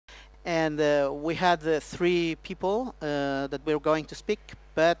And we had 3 people that were going to speak,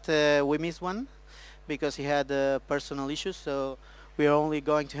 but we missed one because he had personal issues, so we are only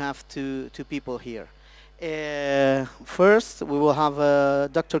going to have two people here. First, we will have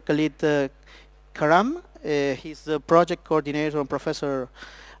Dr. Khalid Karam. He's the project coordinator and professor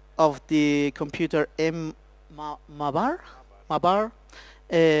of the computer Mabar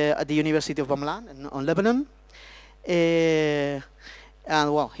at the University of Balamand in Lebanon.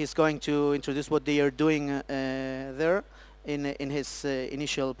 And well, he's going to introduce what they are doing there in his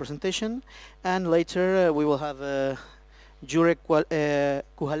initial presentation. And later we will have Jure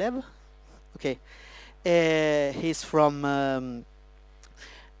Cuhalev. Okay, he's from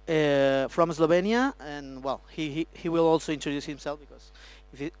Slovenia, and well, he will also introduce himself because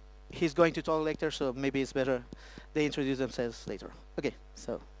if he's going to talk later, so maybe it's better they introduce themselves later. Okay,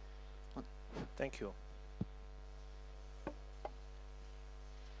 so. Thank you.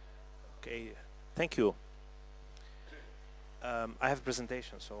 Okay, thank you. I have a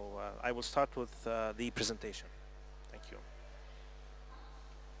presentation, so I will start with the presentation. Thank you.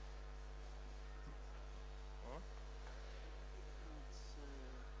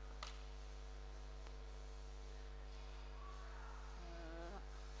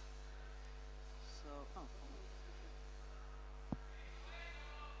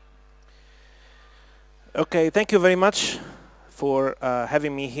 Okay, thank you very much for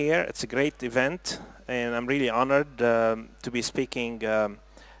having me here. It's a great event, and I'm really honored to be speaking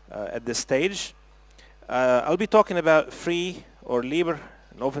at this stage. I'll be talking about free or Libre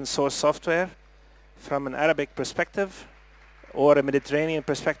and open source software from an Arabic perspective or a Mediterranean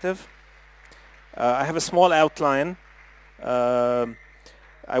perspective. I have a small outline.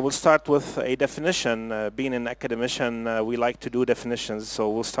 I will start with a definition. Being an academician, we like to do definitions, so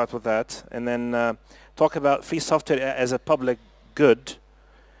we'll start with that. And then talk about free software as a public good.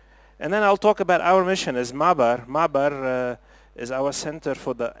 And then I'll talk about our mission as Mabar. Mabar is our center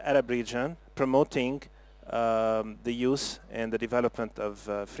for the Arab region, promoting the use and the development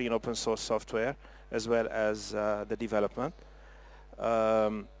of free and open source software, as well as the development.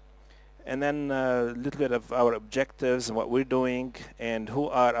 And then a little bit of our objectives and what we're doing and who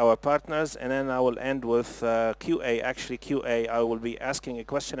are our partners. And then I will end with QA. Actually, QA, I will be asking a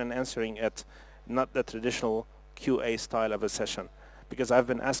question and answering it, not the traditional QA style of a session, because I've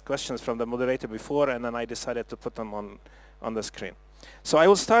been asked questions from the moderator before, and then I decided to put them on the screen. So I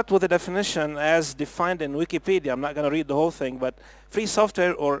will start with the definition as defined in Wikipedia. I'm not going to read the whole thing, but free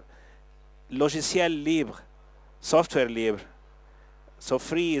software or logiciel libre, software libre. So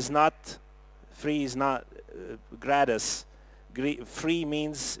free is not gratis. Free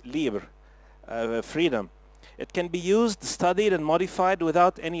means libre, freedom. It can be used, studied, and modified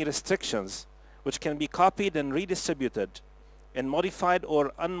without any restrictions, which can be copied and redistributed in modified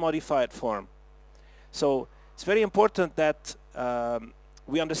or unmodified form. So it's very important that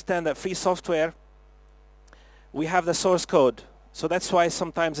we understand that free software, we have the source code. So that's why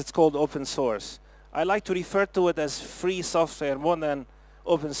sometimes it's called open source. I like to refer to it as free software more than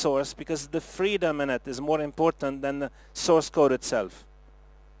open source, because the freedom in it is more important than the source code itself.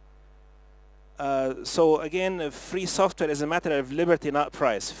 So again, free software is a matter of liberty, not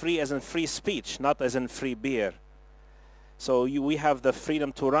price. Free as in free speech, not as in free beer. So we have the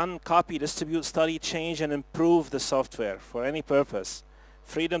freedom to run, copy, distribute, study, change, and improve the software for any purpose.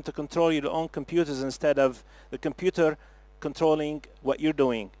 Freedom to control your own computers instead of the computer controlling what you're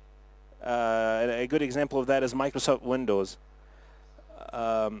doing. A good example of that is Microsoft Windows.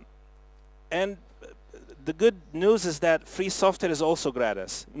 And the good news is that free software is also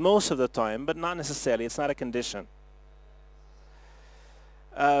gratis, most of the time, but not necessarily. It's not a condition.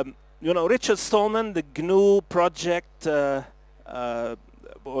 You know, Richard Stallman, the GNU project, or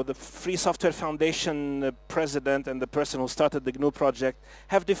the Free Software Foundation president and the person who started the GNU project,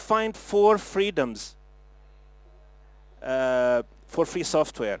 have defined 4 freedoms for free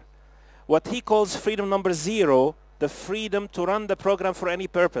software. What he calls freedom number 0, the freedom to run the program for any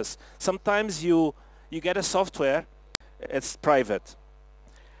purpose. Sometimes you get a software, it's private,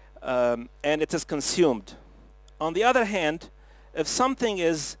 and it is consumed. On the other hand, if something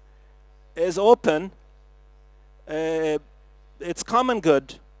is open, it's common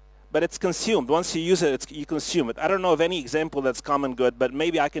good, but it's consumed. Once you use it, you consume it. I don't know of any example that's common good, but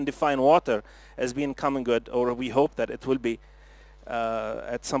maybe I can define water as being common good, or we hope that it will be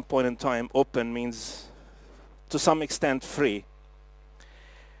at some point in time. Open means to some extent free.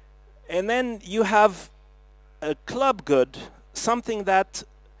 And then you have a club good, something that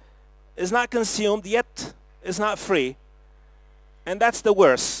is not consumed yet is not free, and that's the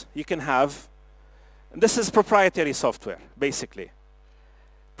worst you can have. And this is proprietary software, basically.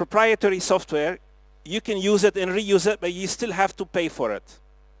 proprietary software, you can use it and reuse it, but you still have to pay for it.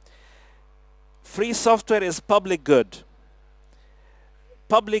 Free software is public good.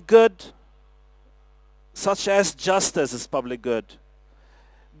 Public good, such as justice, is public good.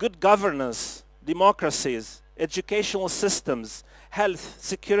 Good governance, democracies, educational systems, health,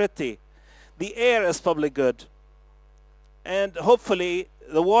 security. The air is public good. And hopefully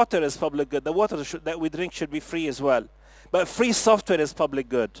the water is public good. The water that we drink should be free as well. But free software is public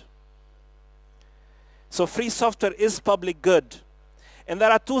good. So free software is public good. And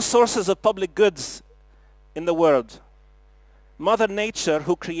there are two sources of public goods in the world. Mother Nature,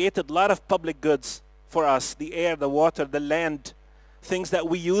 who created a lot of public goods for us, the air, the water, the land, things that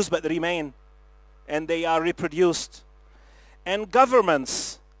we use but remain, and they are reproduced. And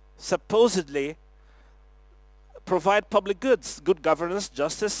governments supposedly provide public goods, good governance,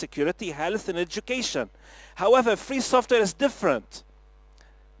 justice, security, health, and education. However, free software is different.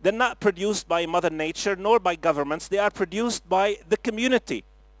 They're not produced by Mother Nature nor by governments. They are produced by the community.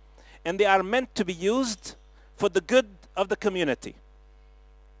 And they are meant to be used for the good of the community.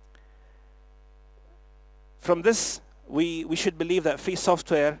 From this, we should believe that free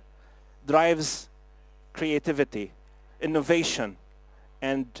software drives creativity, innovation,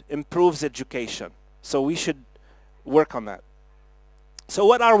 and improves education. So we should work on that. So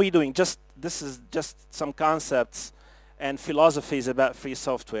what are we doing? This is just some concepts and philosophies about free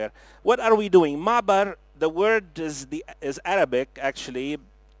software. What are we doing? Mabar, the word is Arabic, actually,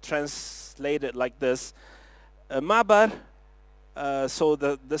 translated like this. Mabar, so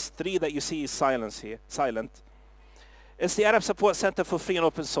this 3 that you see is silent. It's the Arab Support Center for Free and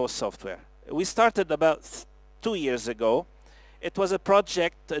Open Source Software. We started about 2 years ago. It was a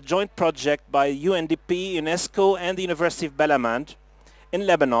project, a joint project by UNDP, UNESCO, and the University of Balamand in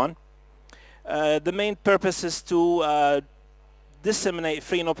Lebanon. The main purpose is to disseminate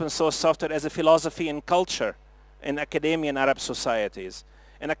free and open source software as a philosophy and culture in academia and Arab societies.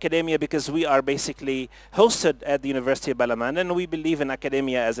 In academia, because we are basically hosted at the University of Balamand, and we believe in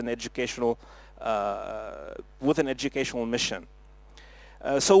academia as an educational, with an educational mission.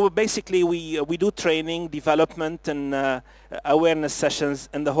 So basically we do training, development, and awareness sessions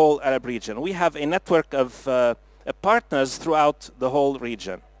in the whole Arab region. We have a network of partners throughout the whole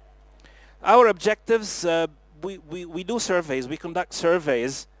region. Our objectives, we do surveys, we conduct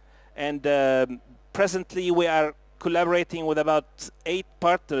surveys, and presently we are collaborating with about 8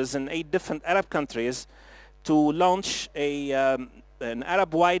 partners in 8 different Arab countries to launch an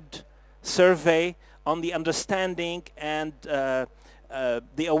Arab-wide survey on the understanding and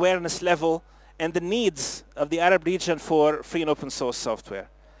the awareness level and the needs of the Arab region for free and open source software.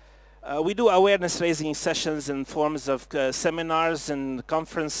 We do awareness raising sessions in forms of seminars and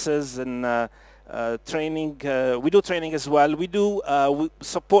conferences and training. We do training as well. We do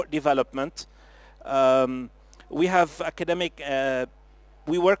support development. We have academic,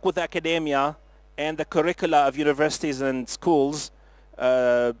 we work with academia and the curricula of universities and schools,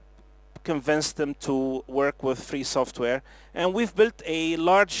 convince them to work with free software. And we've built a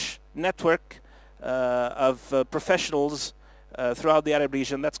large network of professionals throughout the Arab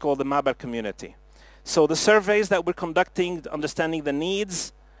region. That's called the Mabar community. So the surveys that we're conducting, understanding the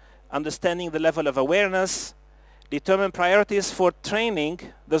needs, understanding the level of awareness, determine priorities for training.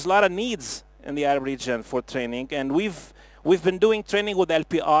 There's a lot of needs in the Arab region for training, and we've been doing training with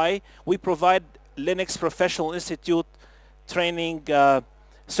LPI. We provide Linux Professional Institute training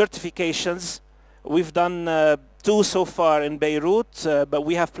certifications. We've done 2 so far in Beirut, but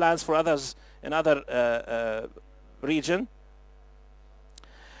we have plans for others in other region.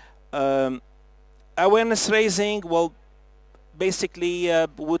 Awareness raising, well, basically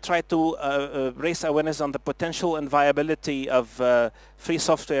we try to raise awareness on the potential and viability of free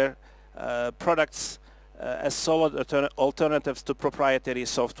software products as solid alternatives to proprietary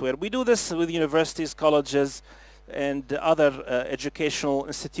software. We do this with universities, colleges, and other educational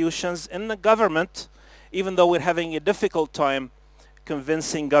institutions. In the government, even though we're having a difficult time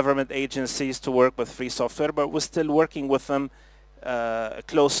convincing government agencies to work with free software, but we're still working with them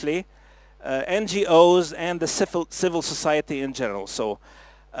closely. NGOs and the civil society in general. So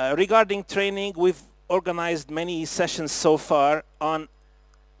regarding training, we've organized many sessions so far on,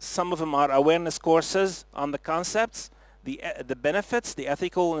 some of them are awareness courses on the concepts, the benefits, the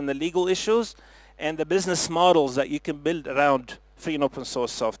ethical and the legal issues, and the business models that you can build around free and open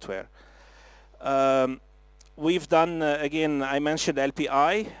source software. We've done, again, I mentioned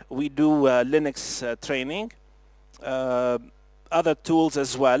LPI. We do Linux training, other tools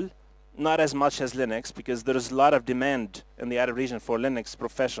as well, not as much as Linux, because there is a lot of demand in the Arab region for Linux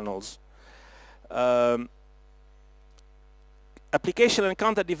professionals. application and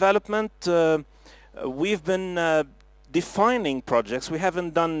content development, we've been defining projects. We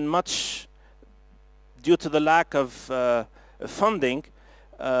haven't done much due to the lack of funding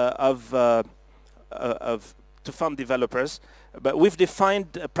to fund developers. But we've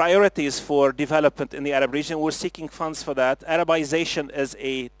defined priorities for development in the Arab region. We're seeking funds for that. Arabization is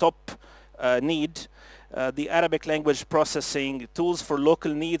a top need. The Arabic language processing, tools for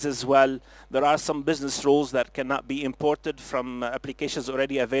local needs as well. There are some business rules that cannot be imported from applications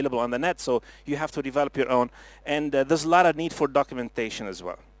already available on the net, so you have to develop your own. And there's a lot of need for documentation as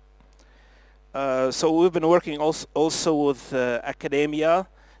well. So we've been working also with academia,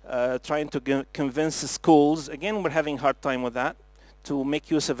 trying to convince schools. Again, we're having a hard time with that, to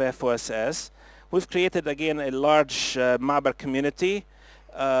make use of FOSS. We've created, again, a large MABR community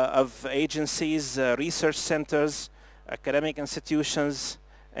of agencies, research centers, academic institutions,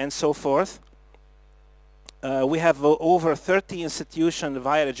 and so forth. We have over 30 institutions of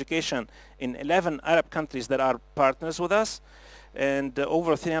higher education in 11 Arab countries that are partners with us, and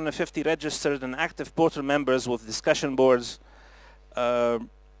over 350 registered and active portal members with discussion boards.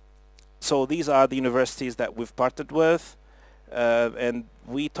 So these are the universities that we've partnered with, and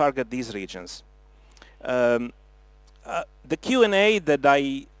we target these regions. The Q&A that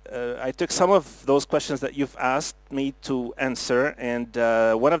I took some of those questions that you've asked me to answer, and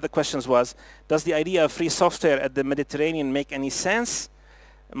one of the questions was, does the idea of free software at the Mediterranean make any sense?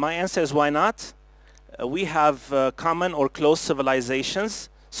 My answer is, why not? We have common or close civilizations,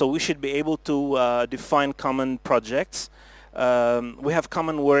 so we should be able to define common projects. We have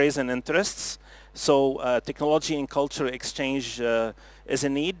common worries and interests, so technology and culture exchange is a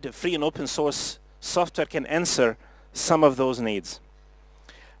need. Free and open source software can answer some of those needs.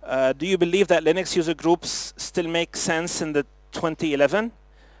 Do you believe that Linux user groups still make sense in the 2011?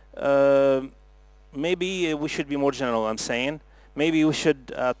 Maybe we should be more general, I'm saying. Maybe we should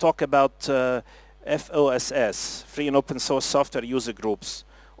talk about FOSS, free and open source software user groups,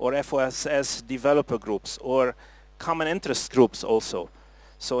 or FOSS developer groups, or common interest groups also.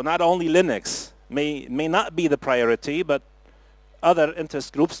 So not only Linux may not be the priority, but other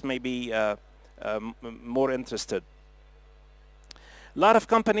interest groups may be more interested. A lot of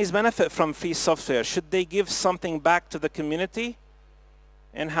companies benefit from free software. Should they give something back to the community?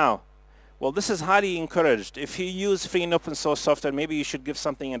 And how? Well, this is highly encouraged. If you use free and open source software, maybe you should give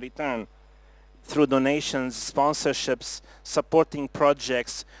something in return through donations, sponsorships, supporting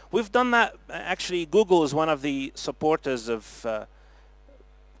projects. We've done that. Actually, Google is one of the supporters of,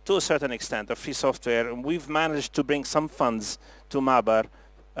 to a certain extent, of free software. And we've managed to bring some funds to MABR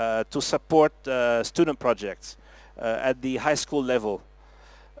to support student projects at the high school level.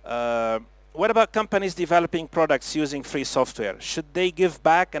 What about companies developing products using free software? Should they give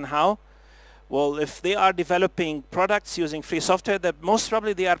back, and how? Well, if they are developing products using free software, then most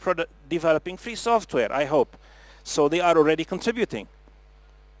probably they are developing free software, I hope. So they are already contributing.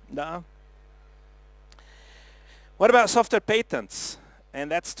 No? What about software patents?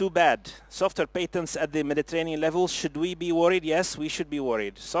 And that's too bad. Software patents at the Mediterranean level, should we be worried? Yes, we should be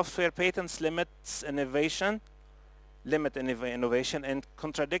worried. Software patents limit innovation and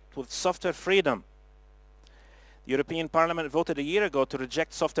contradict with software freedom. The European Parliament voted a year ago to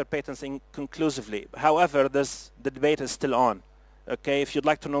reject software patents conclusively. However, the debate is still on. Okay, if you'd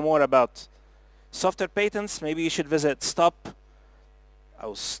like to know more about software patents, maybe you should visit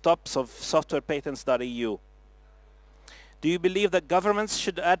stopsofsoftwarepatents.eu. Do you believe that governments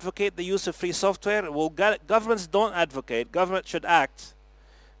should advocate the use of free software? Well, governments don't advocate. Governments should act,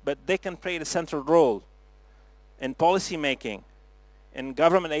 but they can play a central role in policy making, in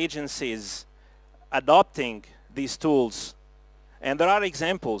government agencies adopting these tools. And there are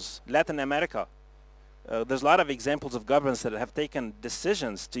examples. Latin America, there's a lot of examples of governments that have taken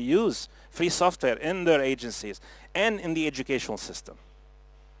decisions to use free software in their agencies and in the educational system.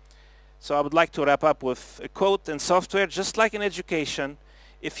 So I would like to wrap up with a quote: in software, just like in education,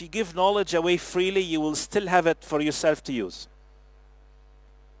 if you give knowledge away freely, you will still have it for yourself to use.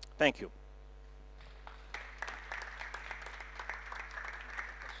 Thank you.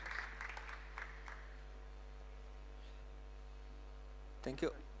 Thank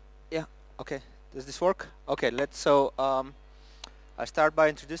you. Yeah, okay. Does this work? Okay, I'll start by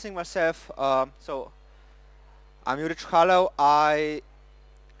introducing myself. So I'm Jure Cuhalev. I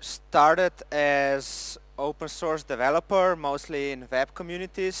started as open source developer, mostly in web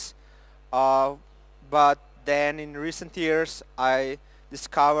communities. But then in recent years, I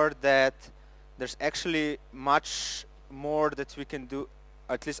discovered that there's actually much more that we can do,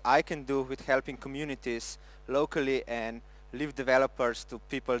 at least I can do, with helping communities locally and leave developers to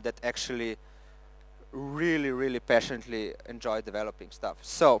people that actually really, really passionately enjoy developing stuff.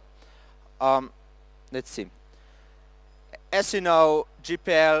 So, let's see. As you know,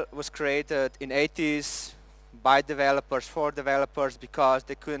 GPL was created in 80s by developers, for developers, because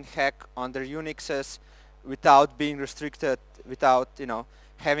they couldn't hack on their Unixes without being restricted, without, you know,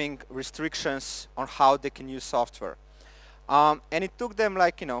 having restrictions on how they can use software. And it took them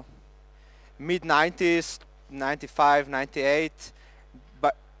like, you know, mid-90s, 95, 98,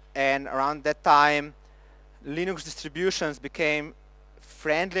 and around that time, Linux distributions became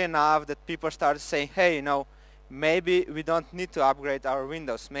friendly enough that people started saying, hey, you know, maybe we don't need to upgrade our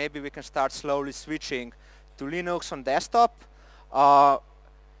Windows. Maybe we can start slowly switching to Linux on desktop.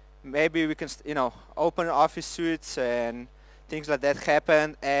 Maybe we can, you know, open Office suites and things like that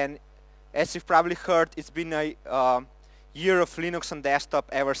happen. And as you've probably heard, it's been a year of Linux on desktop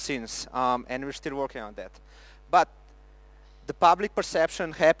ever since, and we're still working on that. But the public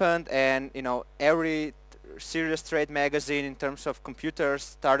perception happened, and, you know, every serious trade magazine in terms of computers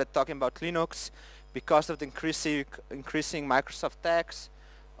started talking about Linux because of the increasing Microsoft tax,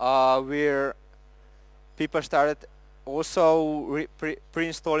 where people started also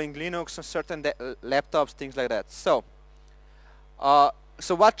pre-installing Linux on certain laptops, things like that. So,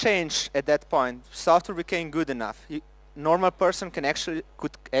 so what changed at that point? Software became good enough. Normal person could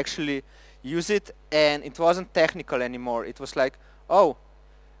actually use it, and it wasn't technical anymore. It was like, oh,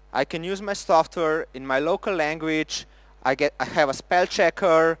 I can use my software in my local language. I have a spell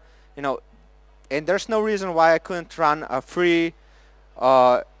checker, you know, and there's no reason why I couldn't run a free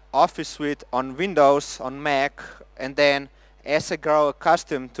Office suite on Windows, on Mac, and then as I grow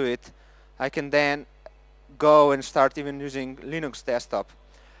accustomed to it, I can then go and start even using Linux desktop.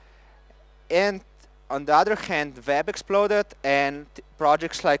 And on the other hand, the web exploded, and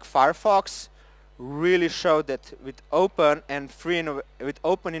projects like Firefox really showed that with open and with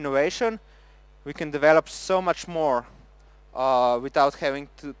open innovation, we can develop so much more without having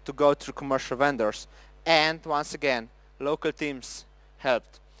to go through commercial vendors. And once again, local teams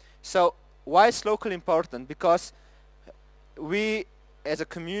helped. So why is local important? Because we as a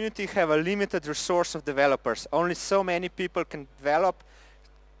community have a limited resource of developers. Only so many people can develop,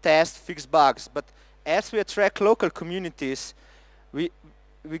 test, fix bugs. But as we attract local communities, we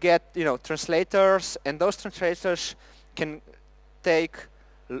get, you know, translators, and those translators can take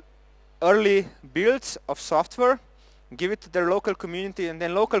early builds of software, give it to their local community, and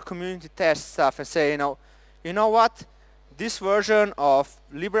then local community test stuff and say, you know what, this version of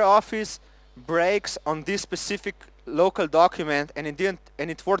LibreOffice breaks on this specific local document, and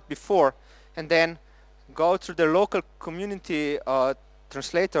it worked before, and then go through the local community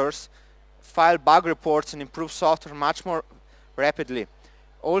translators, file bug reports, and improve software much more rapidly.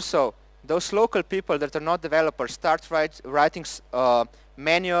 Also, those local people that are not developers start writing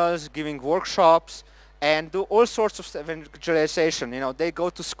manuals, giving workshops, and do all sorts of evangelization. You know, they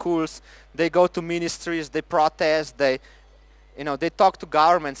go to schools, they go to ministries, they protest, they talk to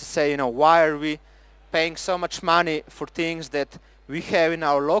governments and say, you know, why are we paying so much money for things that we have in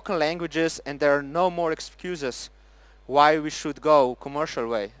our local languages, and there are no more excuses why we should go commercial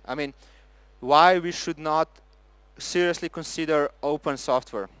way. I mean, why we should not seriously consider open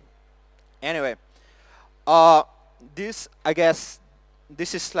software. Anyway, this, I guess,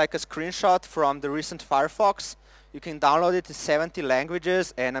 this is like a screenshot from the recent Firefox. You can download it in 70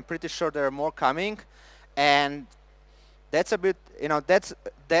 languages, and I'm pretty sure there are more coming. And that's a bit, you know,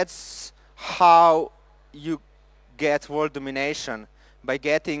 that's how you get world domination, by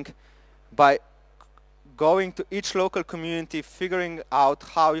going to each local community, figuring out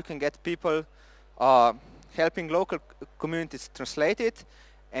how you can get people, helping local communities translate it,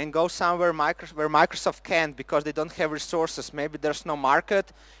 and go somewhere where Microsoft can't because they don't have resources. Maybe there's no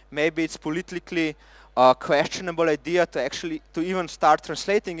market. Maybe it's politically questionable idea to even start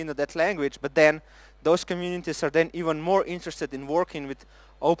translating into that language. But then those communities are then even more interested in working with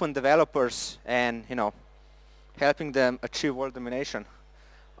open developers and, you know, helping them achieve world domination.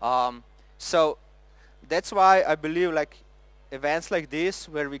 So that's why I believe like events like this,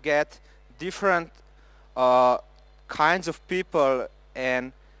 where we get different kinds of people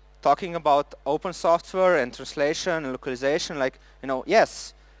and talking about open software and translation and localization, like, you know,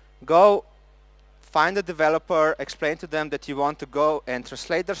 yes, go find a developer, explain to them that you want to go and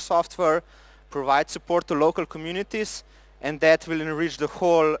translate their software, provide support to local communities, and that will enrich the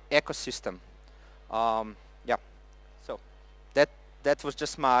whole ecosystem. Yeah, so that was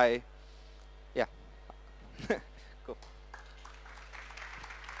just my, yeah. Cool.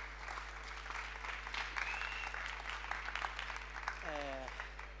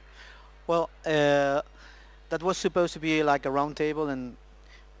 Well, that was supposed to be like a round table, and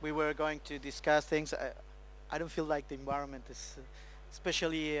we were going to discuss things. I don't feel like the environment is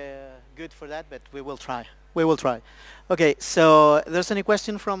especially good for that, but we will try. We will try. Okay, so there's any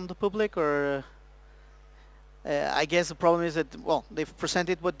question from the public, or I guess the problem is that, well, they've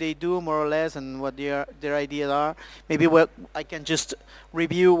presented what they do more or less and what their ideas are. Maybe I can just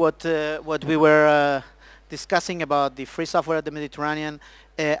review what we were discussing about the free software at the Mediterranean,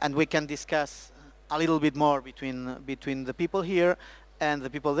 and we can discuss a little bit more between the people here and the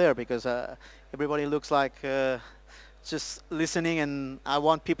people there, because everybody looks like just listening, and I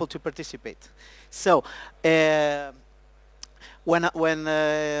want people to participate. So, and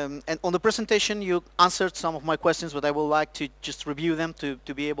on the presentation you answered some of my questions, but I would like to just review them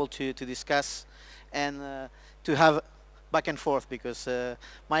to be able to discuss and to have back and forth, because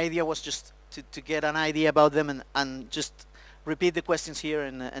my idea was just to get an idea about them and just repeat the questions here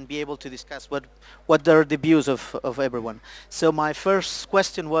and be able to discuss what are the views of everyone. So my first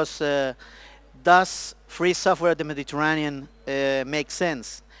question was, does free software at the Mediterranean make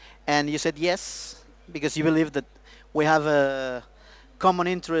sense? And you said yes, because you believe that we have a common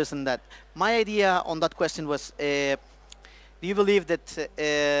interest in that. My idea on that question was, do you believe that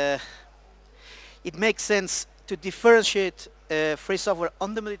it makes sense to differentiate free software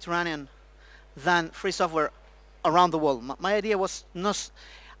on the Mediterranean than free software around the world? My idea was not,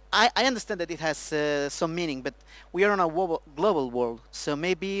 I understand that it has some meaning, but we are in a global world, so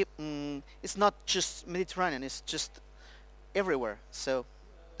maybe it's not just Mediterranean, it's just everywhere. So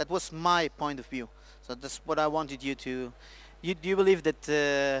that was my point of view. So that's what I wanted you to, do you believe that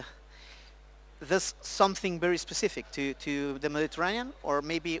there's something very specific to the Mediterranean, or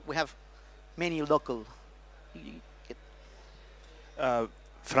maybe we have many local?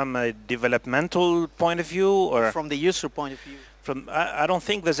 From a developmental point of view, or from the user point of view? I don't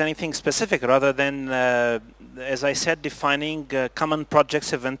think there's anything specific, rather than, as I said, defining common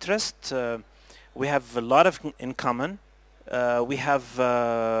projects of interest. We have a lot in common. We have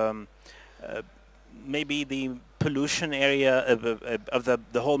maybe the pollution area of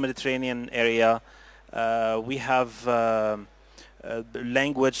the whole Mediterranean area. We have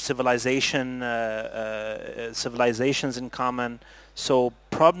language, civilizations in common. So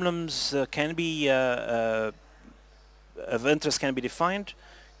problems can be of interest, can be defined,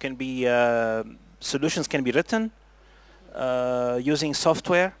 can be solutions can be written using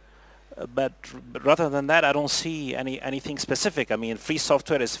software. But rather than that, I don't see anything specific. I mean, free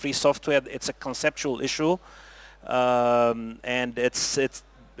software is free software. It's a conceptual issue, and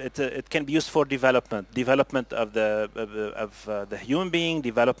it can be used for development of the human being,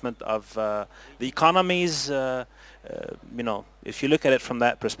 development of the economies. You know, if you look at it from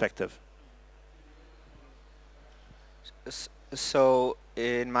that perspective. So,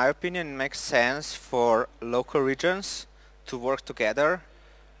 in my opinion, it makes sense for local regions to work together.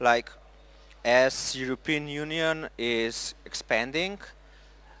 Like, as European Union is expanding,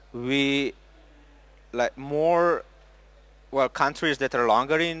 we like more, well, countries that are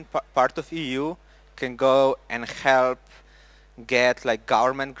longer in part of EU can go and help get like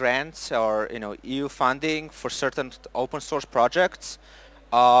government grants or EU funding for certain open source projects,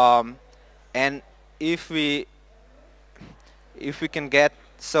 and if we can get,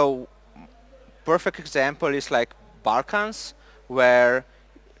 so perfect example is like Balkans, where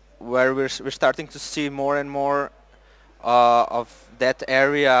we're starting to see more and more of that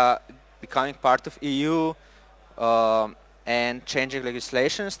area becoming part of EU and changing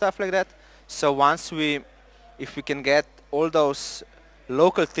legislation and stuff like that. So if we can get all those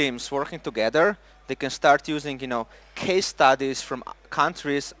local teams working together, they can start using case studies from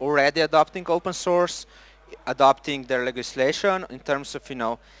countries already adopting open source, adopting their legislation in terms of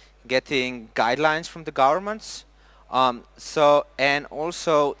getting guidelines from the governments. And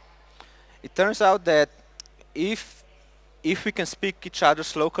also it turns out that if we can speak each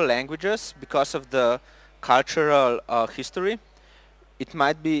other's local languages because of the cultural history,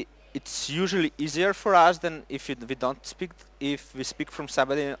 it's usually easier for us than if we speak from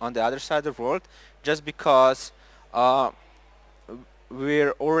somebody on the other side of the world, just because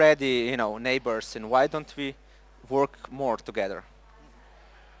we're already neighbors, and why don't we work more together?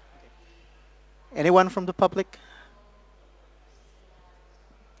 Anyone from the public?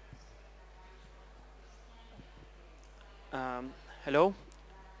 Hello.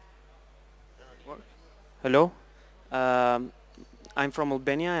 Hello. I'm from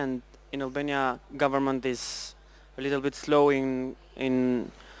Albania, and in Albania, government is a little bit slow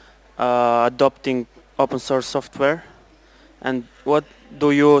in adopting open source software. And what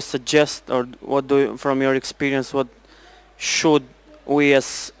do you suggest, or from your experience, what should we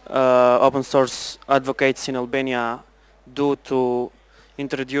as open source advocates in Albania do to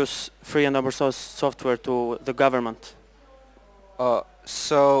introduce free and open source software to the government?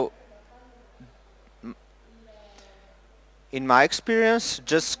 So, in my experience,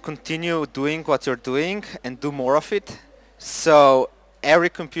 just continue doing what you're doing and do more of it. So every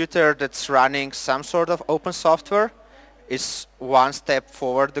computer that's running some sort of open software is one step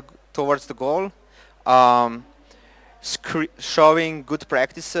forward towards the goal. Showing good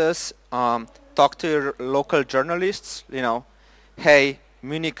practices, talk to your local journalists, you know, hey,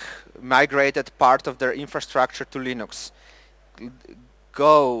 Munich migrated part of their infrastructure to Linux.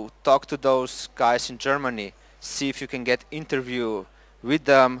 Go talk to those guys in Germany, see if you can get interview with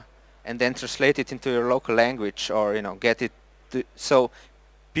them and then translate it into your local language, or, you know, get it to, so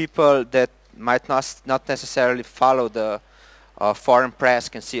people that might not necessarily follow the foreign press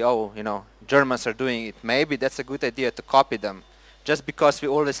can see, oh, you know, Germans are doing it. Maybe that's a good idea to copy them, just because we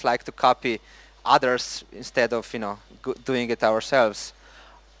always like to copy others instead of, you know, doing it ourselves.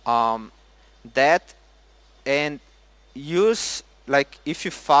 That, and use, like, if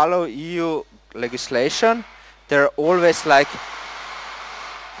you follow EU legislation, there are always like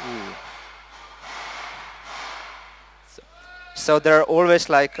so there are always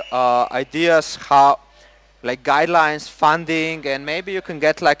like ideas how, like, guidelines, funding, and maybe you can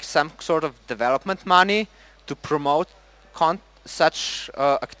get like some sort of development money to promote such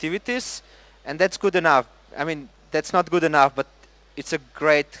activities, and that's good enough. I mean, that's not good enough, but it's a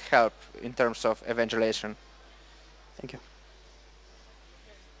great help in terms of evangelization. Thank you.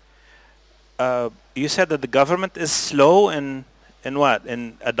 You said that the government is slow in what?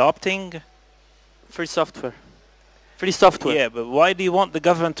 In adopting Free software. Free software. Yeah, but why do you want the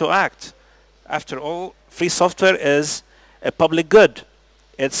government to act? After all, free software is a public good.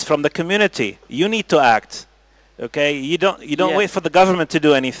 It's from the community. You need to act. Okay, you don't wait for the government to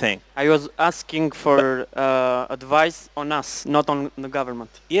do anything. I was asking for advice on us, not on the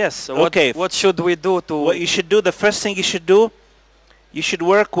government. Yes. So okay. What should we do to? What you should do, the first thing you should do, you should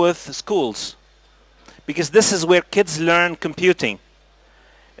work with schools, because this is where kids learn computing.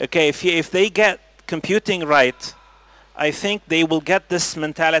 Okay, if they get computing right, I think they will get this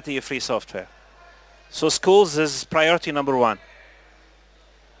mentality of free software. So schools is priority number one.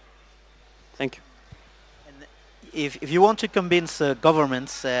 Thank you. And if you want to convince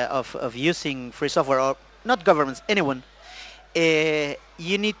governments of using free software, or not governments, anyone,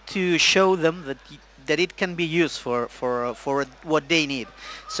 you need to show them that it can be used for what they need.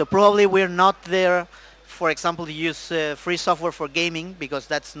 So probably we're not there, for example, to use free software for gaming, because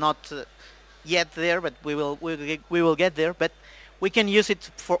that's not yet there, but we will get there. But we can use it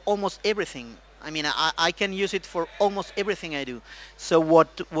for almost everything. I mean, I can use it for almost everything I do. So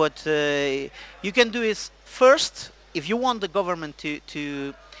what you can do is, first, if you want the government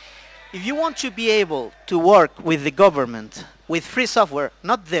if you want to be able to work with the government with free software,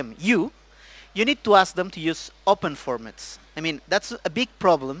 not them, you need to ask them to use open formats. I mean, that's a big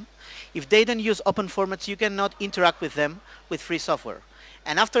problem. If they don't use open formats, you cannot interact with them with free software.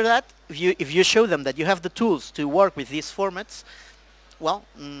 And after that, if you show them that you have the tools to work with these formats, well,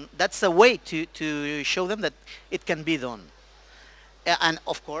 that's a way to show them that it can be done. And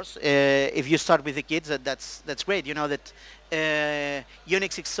of course, if you start with the kids, that's great. You know that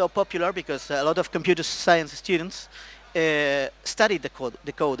Unix is so popular because a lot of computer science students studied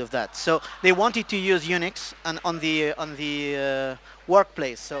the code of that. So they wanted to use Unix on the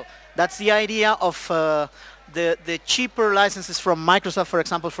workplace. So that's the idea of the cheaper licenses from Microsoft, for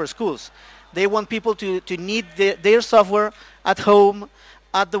example, for schools. They want people to need their software at home,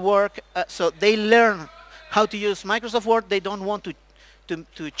 at the work, so they learn how to use Microsoft Word. They don't want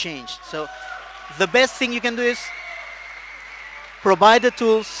to change. So the best thing you can do is provide the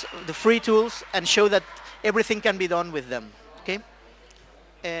tools, the free tools, and show that everything can be done with them. Okay?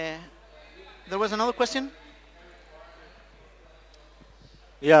 There was another question?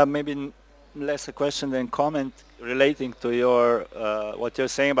 Yeah, maybe less a question than comment relating to your what you're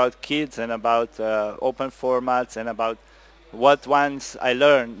saying about kids and about open formats and about what once I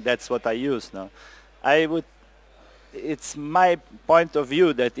learned, that's what I use now. It's my point of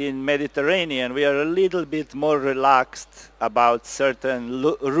view that in Mediterranean we are a little bit more relaxed about certain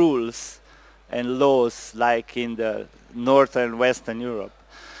rules and laws like in the Northern Western Europe.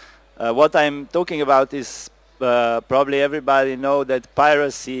 What I'm talking about is probably everybody know that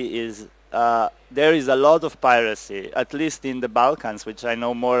piracy is there is a lot of piracy, at least in the Balkans, which I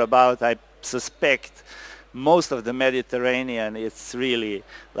know more about. I suspect most of the Mediterranean, it's really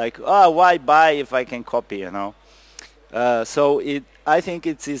like, oh, why buy if I can copy, you know? So I think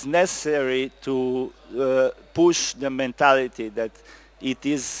it is necessary to push the mentality that it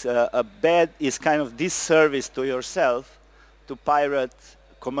is is kind of disservice to yourself to pirate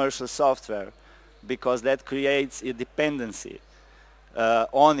commercial software, because that creates a dependency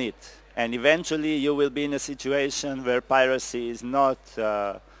on it. And eventually you will be in a situation where piracy is not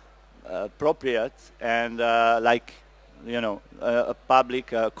appropriate, and like, you know, a public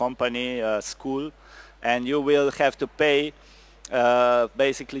company, a school, and you will have to pay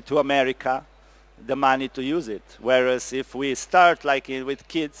basically to America the money to use it. Whereas if we start like with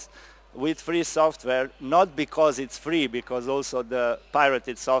kids with free software, not because it's free, because also the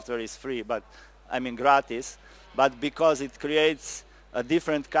pirated software is free, but I mean gratis, but because it creates a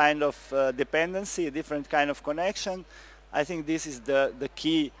different kind of dependency, a different kind of connection. I think this is the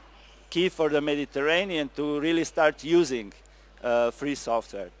key for the Mediterranean to really start using free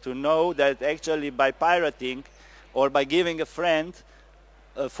software, to know that actually by pirating or by giving a friend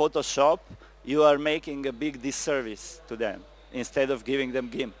Photoshop, you are making a big disservice to them instead of giving them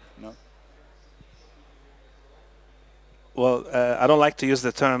GIMP. No? Well, I don't like to use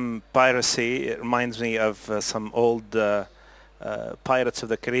the term piracy. It reminds me of some old Pirates of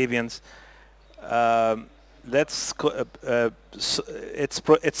the Caribbean.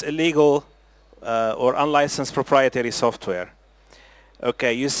 It's illegal or unlicensed proprietary software.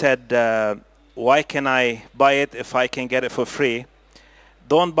 Okay, you said, why can I buy it if I can get it for free?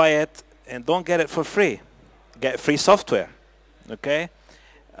 Don't buy it and don't get it for free. Get free software. Okay?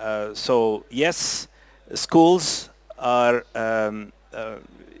 So yes, schools are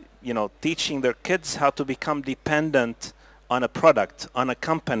you know, teaching their kids how to become dependent on a product, on a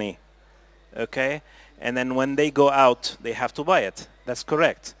company. Okay? And then when they go out, they have to buy it. That's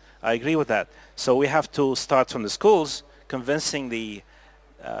correct. I agree with that. So we have to start from the schools, convincing the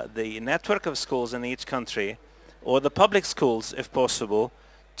network of schools in each country, or the public schools, if possible,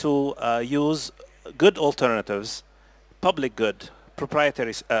 to use good alternatives, public good,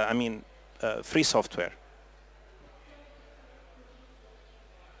 proprietary, free software.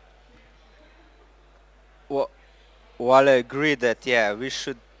 Well, I agree that, yeah,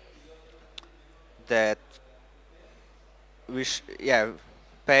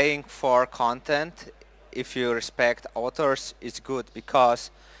 paying for content, if you respect authors, is good, because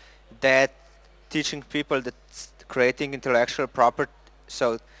that teaching people that creating intellectual property,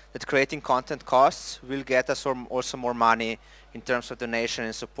 so that creating content costs, will get us also more money in terms of donation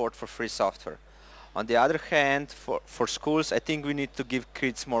and support for free software. On the other hand, for schools, I think we need to give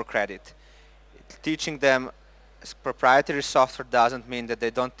kids more credit. Teaching them proprietary software doesn't mean that they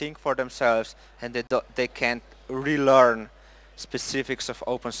don't think for themselves and they can't relearn specifics of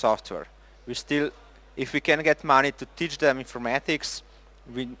open software. We still, if we can get money to teach them informatics,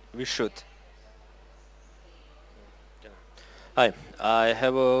 we should. Hi, I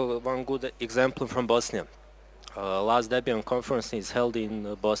have one good example from Bosnia. Last Debian conference is held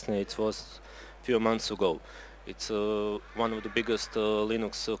in Bosnia. It was a few months ago. It's one of the biggest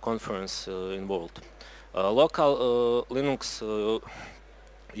Linux conference in the world. Local Linux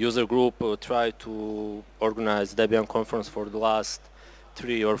user group tried to organize Debian conference for the last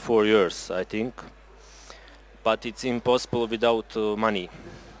 3 or 4 years, I think. But it's impossible without money.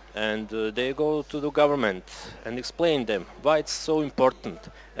 And they go to the government and explain them why it's so important,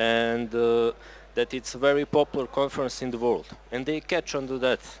 and that it's a very popular conference in the world. And they catch on to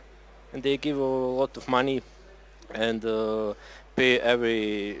that. And they give a lot of money and pay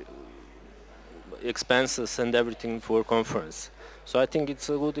every expenses and everything for conference. So I think it's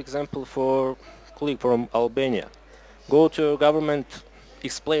a good example for colleague from Albania. Go to your government,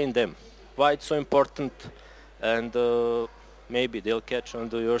 explain them why it's so important, and maybe they'll catch on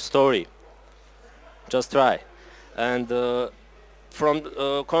to your story. Just try. And from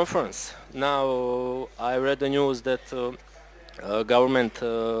the conference, now I read the news that government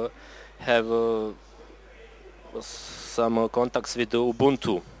have some contacts with the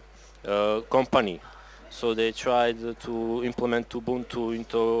Ubuntu company. So they tried to implement Ubuntu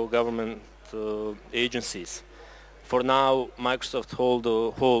into government agencies. For now, Microsoft hold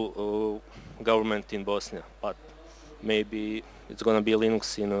the whole government in Bosnia, but maybe it's going to be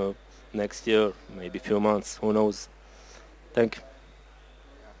Linux in next year, maybe a few months, who knows. Thank you.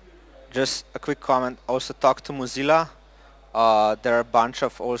 Just a quick comment, also talk to Mozilla. There are a bunch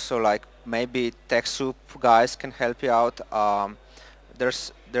of also like maybe TechSoup guys can help you out.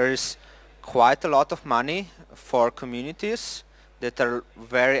 There is quite a lot of money for communities that are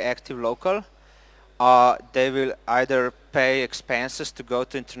very active local. They will either pay expenses to go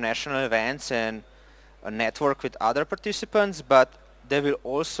to international events and network with other participants, but they will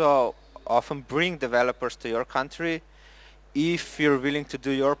also often bring developers to your country if you're willing to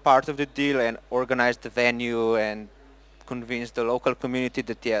do your part of the deal and organize the venue and convince the local community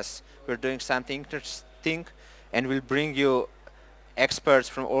that yes, we're doing something interesting and we'll bring you experts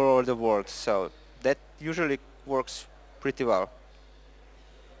from all over the world. So that usually works pretty well.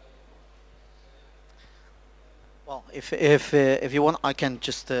 Well, if you want, I can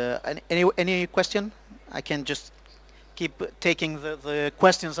just any question, I can just keep taking the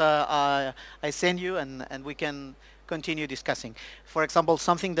questions I send you, and we can continue discussing. For example,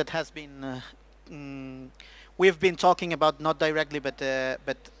 something that has been we've been talking about, not directly, but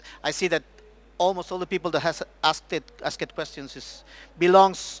I see that almost all the people that has asked questions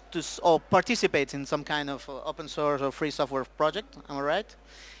belongs to or participates in some kind of open source or free software project. Am I right?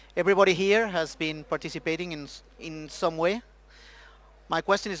 Everybody here has been participating in some way. My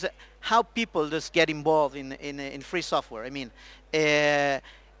question is how people just get involved in free software. I mean,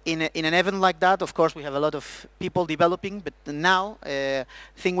 in an event like that, of course, we have a lot of people developing, but now I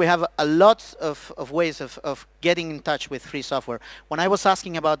think we have a lot of ways of getting in touch with free software. When I was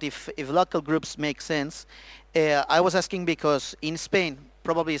asking about if local groups make sense, I was asking because in Spain,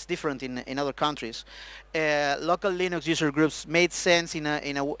 probably it's different in other countries, local Linux user groups made sense in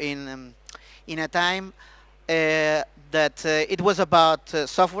a time that it was about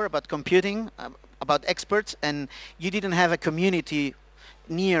software, about computing, about experts, and you didn't have a community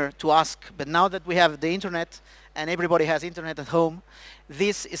near to ask. But now that we have the internet and everybody has internet at home,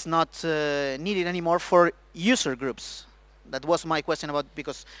 this is not needed anymore for user groups. That was my question about,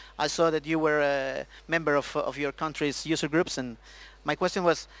 because I saw that you were a member of your country's user groups, and my question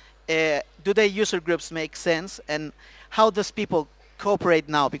was, do the user groups make sense, and how does people cooperate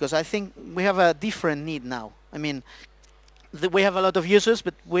now? Because I think we have a different need now. I mean, we have a lot of users,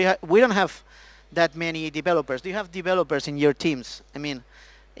 but we don't have that many developers. Do you have developers in your teams? I mean,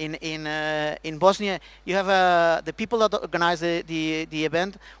 in Bosnia, you have the people that organize the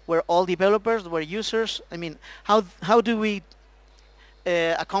event were all developers, were users. I mean, how do we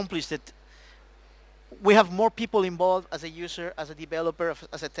accomplish that? We have more people involved as a user, as a developer,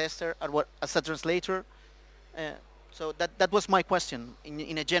 as a tester, as a translator. So that was my question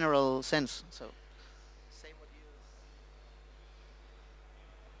in a general sense. So, say what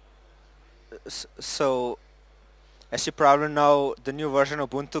you. So, as you probably know, the new version of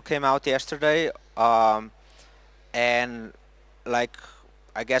Ubuntu came out yesterday, and like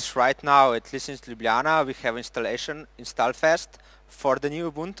I guess right now, at least in Ljubljana, we have install fest for the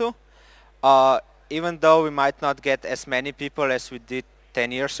new Ubuntu. Even though we might not get as many people as we did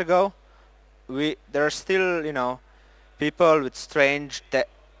 10 years ago, there are still, you know, people with strange.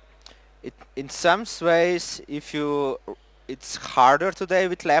 In some ways, it's harder today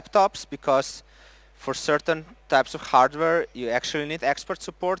with laptops, because for certain types of hardware, you actually need expert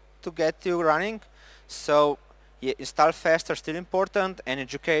support to get you running. So yeah, install fest are still important, and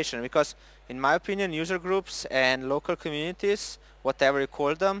education, because in my opinion, user groups and local communities, whatever you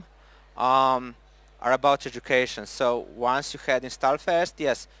call them, are about education. So once you had install fest,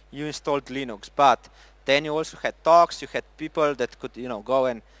 yes, you installed Linux, but then you also had talks, you had people that could, you know, go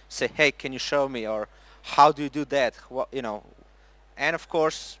and say, hey, can you show me, or how do you do that? What, you know, and of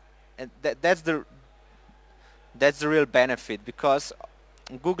course, that's the real benefit, because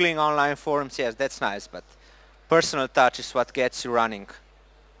Googling online forums, yes, that's nice, but personal touch is what gets you running.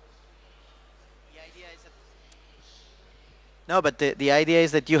 The idea is that no, but the idea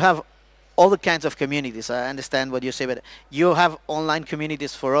is that you have all the kinds of communities. I understand what you say, but you have online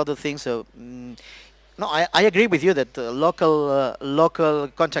communities for other things. So no, I agree with you that local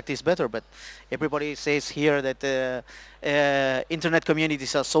contact is better, but everybody says here that internet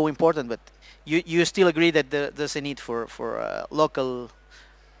communities are so important, but you still agree that there's a need for local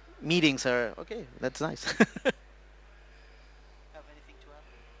meetings. Are okay, that's nice. Have anything to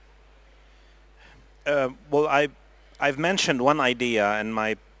add? Well, I've mentioned one idea in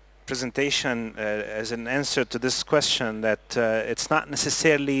my presentation as an answer to this question, that it's not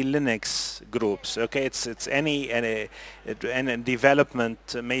necessarily Linux groups. Okay, it's any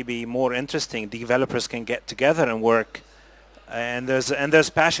development maybe more interesting. Developers can get together and work, and there's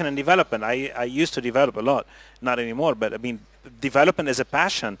passion in development. I used to develop a lot, not anymore, but I mean, development is a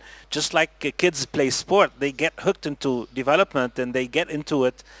passion. Just like kids play sport, they get hooked into development and they get into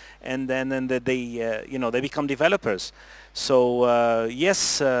it, and then they you know, they become developers. So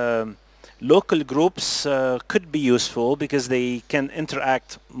yes, local groups could be useful because they can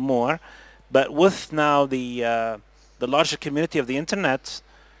interact more, but with now the larger community of the internet,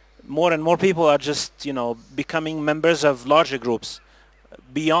 more and more people are just, you know, becoming members of larger groups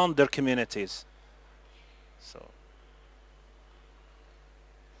beyond their communities. So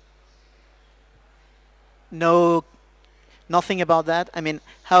No, nothing about that. I mean,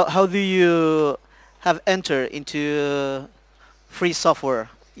 how do you have entered into free software?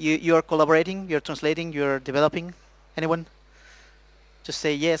 You're collaborating, you're translating, you're developing. Anyone? Just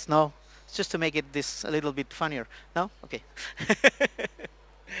say yes, no, just to make it this a little bit funnier. No? Okay.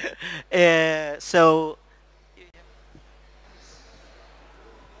 So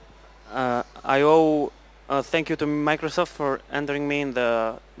I owe thank you to Microsoft for entering me in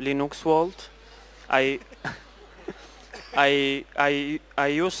the Linux world. I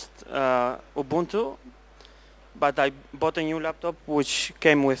used Ubuntu, but I bought a new laptop which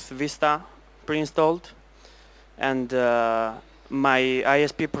came with Vista pre-installed, and my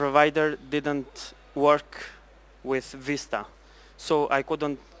ISP provider didn't work with Vista, so I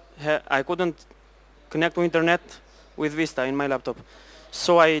couldn't connect to internet with Vista in my laptop.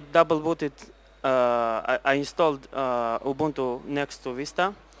 So I double booted. I installed Ubuntu next to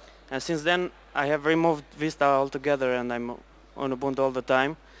Vista, and since then I have removed Vista altogether, and I'm on Ubuntu all the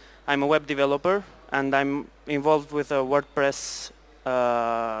time. I'm a web developer, and I'm involved with a WordPress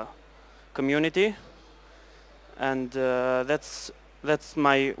community, and that's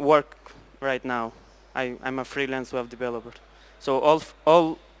my work right now. I'm a freelance web developer, so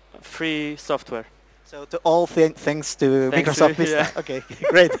all free software. so to all thanks to Thanks Microsoft to- Vista. yeah. Okay,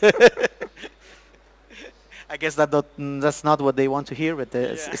 great. I guess that's not what they want to hear, but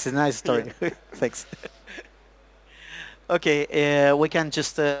it's a nice story. Thanks. Okay, we can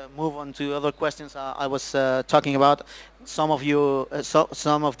just move on to other questions I was talking about. Some of you,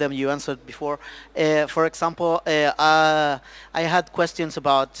 some of them you answered before. For example, I had questions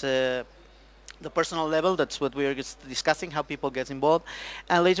about the personal level. That's what we were just discussing, how people get involved.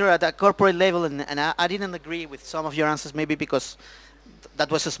 And later at a corporate level, and I didn't agree with some of your answers, maybe because that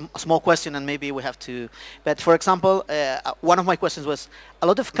was a small question and maybe we have to. But for example, one of my questions was, a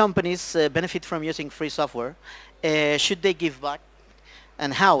lot of companies benefit from using free software. Should they give back?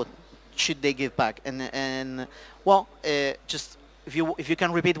 And how should they give back? And well, just if you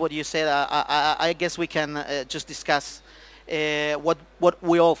can repeat what you said, I guess we can just discuss what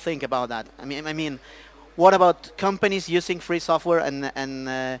we all think about that. I mean, what about companies using free software,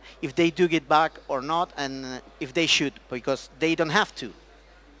 and if they do get back or not, and if they should, because they don't have to.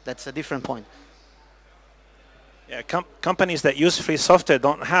 That's a different point. Yeah, companies that use free software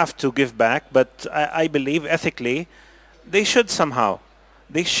don't have to give back, but I believe ethically they should somehow.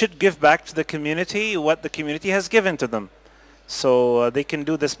 They should give back to the community what the community has given to them. So they can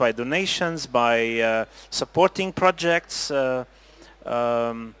do this by donations, by supporting projects. There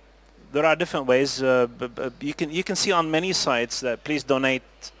are different ways. You can see on many sites that please donate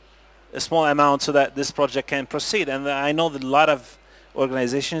a small amount so that this project can proceed. And I know that a lot of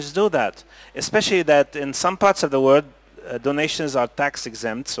organizations do that, especially that in some parts of the world donations are tax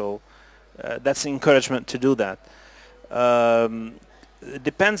exempt, so that's encouragement to do that. It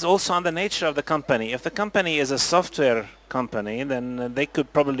depends also on the nature of the company. If the company is a software company, then they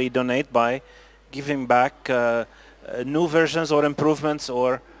could probably donate by giving back new versions or improvements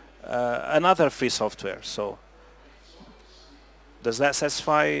or another free software. So does that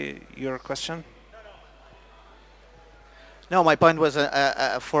satisfy your question? No, my point was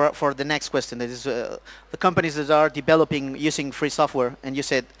for the next question. That is, the companies that are developing using free software, and you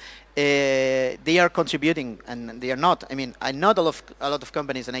said they are contributing, and they are not. I mean, I know a lot of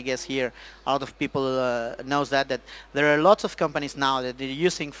companies, and I guess here a lot of people knows that there are lots of companies now that they're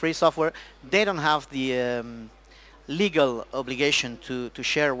using free software. They don't have the legal obligation to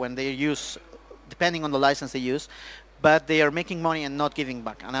share when they use, depending on the license they use. But they are making money and not giving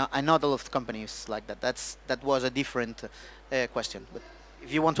back. And I know a lot of companies like that. That was a different question. But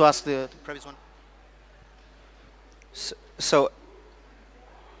if you want to ask the previous one. So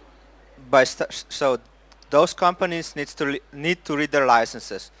those companies need to read their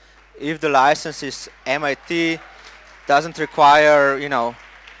licenses. If the license is MIT, doesn't require, you know,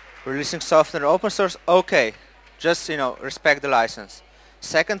 releasing software open source, okay, just, you know, respect the license.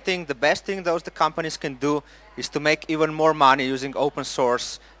 Second thing, the best thing the companies can do is to make even more money using open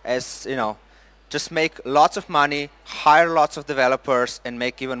source, as, you know, just make lots of money, hire lots of developers, and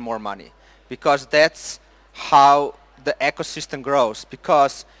make even more money. Because that's how the ecosystem grows.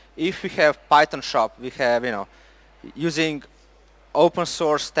 Because if we have Python shop, we have, you know, using open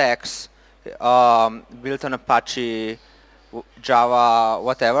source stacks built on Apache, Java,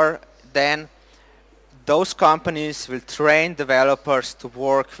 whatever, then those companies will train developers to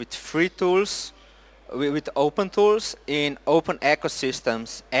work with free tools, with open tools in open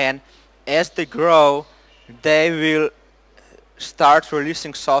ecosystems, and as they grow, they will start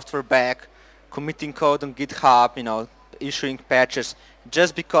releasing software back, committing code on GitHub, you know, issuing patches,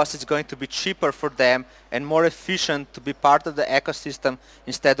 just because it's going to be cheaper for them and more efficient to be part of the ecosystem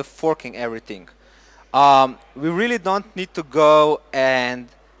instead of forking everything. We really don't need to go and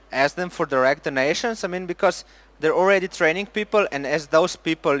ask them for direct donations. I mean, because they're already training people, and as those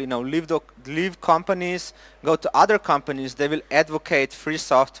people, you know, leave companies, go to other companies, they will advocate free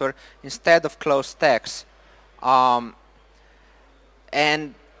software instead of closed stacks. And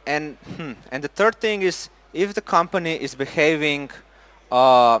the third thing is, if the company is behaving,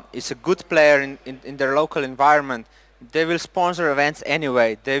 is a good player in their local environment, they will sponsor events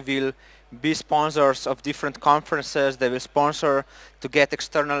anyway. They will be sponsors of different conferences. They will sponsor to get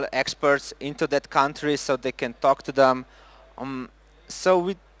external experts into that country so they can talk to them.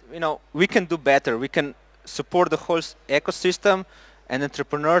 So we can do better. We can support the whole ecosystem and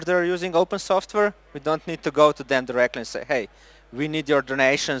entrepreneurs that are using open software. We don't need to go to them directly and say, hey, we need your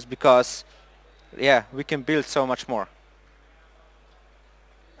donations because, yeah, we can build so much more.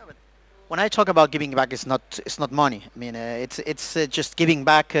 When I talk about giving back, it's not money. I mean, it's just giving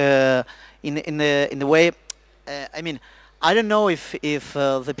back in the way. I mean, I don't know if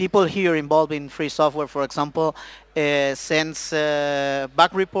the people here involved in free software, for example, sends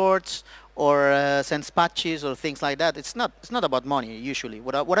bug reports or sends patches or things like that. It's not about money usually.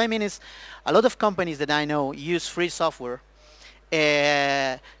 What I mean is, a lot of companies that I know use free software.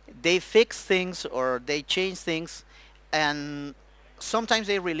 They fix things or they change things, and sometimes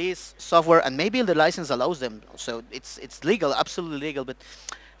they release software, and maybe the license allows them, so it's legal, absolutely legal. But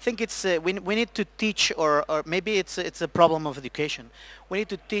I think it's we need to teach, or maybe it's a problem of education. We need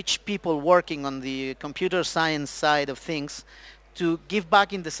to teach people working on the computer science side of things to give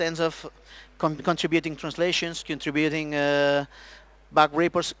back in the sense of contributing translations, contributing bug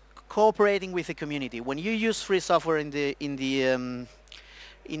reports, cooperating with the community. When you use free software in the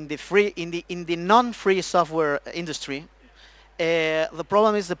non-free software industry, the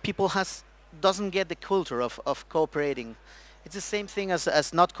problem is that people doesn't get the culture of cooperating. It's the same thing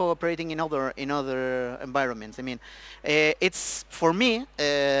as not cooperating in other environments. I mean, it's for me.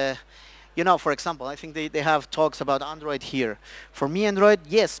 You know, for example, I think they have talks about Android here. For me, Android,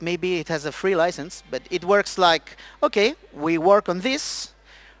 yes, maybe it has a free license, but it works like, okay, we work on this,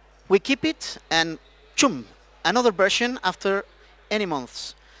 we keep it, and choom, another version after any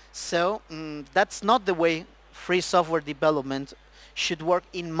months. So that's not the way free software development should work,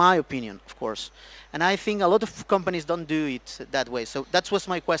 in my opinion, of course. And I think a lot of companies don't do it that way. So that was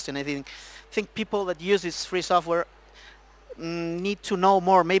my question. I think people that use this free software need to know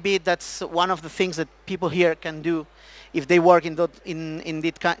more. Maybe that's one of the things that people here can do if they work in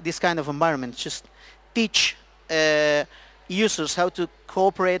this kind of environment. Just teach users how to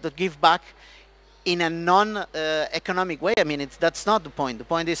cooperate or give back in a non-economic way. I mean, that's not the point. The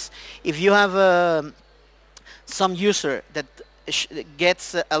point is, if you have some user that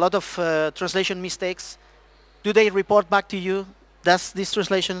gets a lot of translation mistakes, do they report back to you? Does these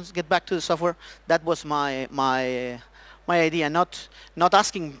translations get back to the software? That was my idea. Not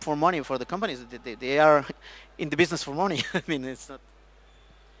asking for money for the companies. They are in the business for money. I mean, it's not.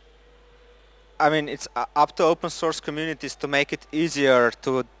 I mean, it's up to open source communities to make it easier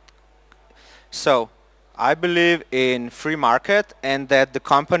to. So, I believe in free market, and that the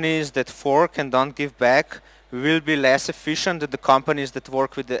companies that fork and don't give back will be less efficient than the companies that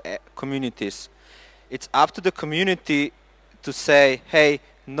work with the communities. It's up to the community to say, hey,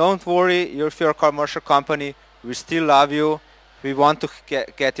 don't worry, if you're a commercial company, we still love you, we want to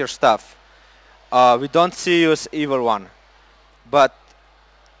get your stuff. We don't see you as evil one. But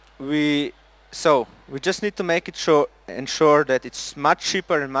we just need to make it ensure that it's much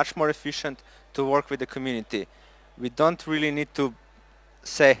cheaper and much more efficient to work with the community. We don't really need to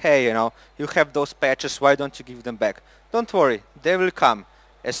say, hey, you know, you have those patches, why don't you give them back? Don't worry, they will come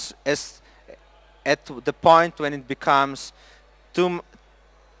as at the point when it becomes too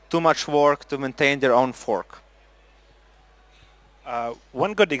much work to maintain their own fork.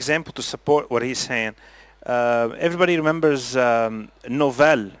 One good example to support what he's saying, everybody remembers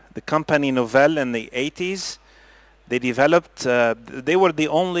Novell, the company Novell in the 80s. They developed, they were the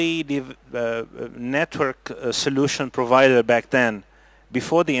only network solution provider back then,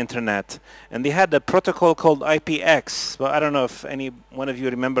 before the internet. And they had a protocol called IPX. Well, I don't know if any one of you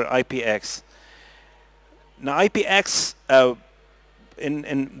remember IPX. Now IPX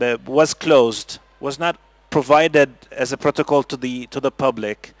was closed, was not provided as a protocol to the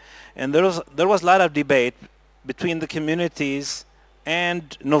public. And there was a lot of debate between the communities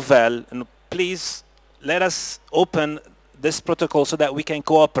and Novell, and please let us open this protocol so that we can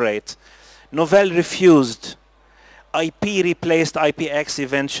cooperate. Novell refused. IP replaced IPX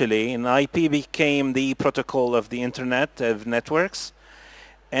eventually, and IP became the protocol of the internet, of networks.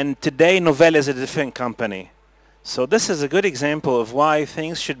 And today Novell is a different company. So this is a good example of why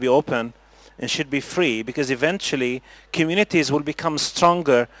things should be open and should be free, because eventually communities will become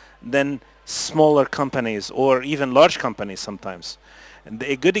stronger than smaller companies or even large companies sometimes. And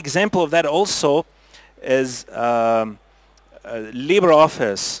a good example of that also is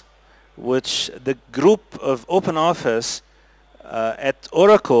LibreOffice, which the group of OpenOffice at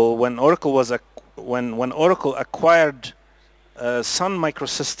Oracle, when Oracle was when Oracle acquired Sun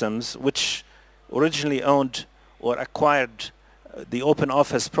Microsystems, which originally owned or acquired the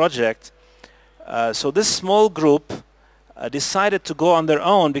OpenOffice project. So this small group decided to go on their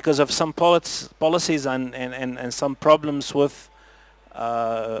own because of some policies and some problems with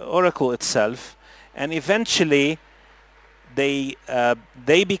Oracle itself, and eventually they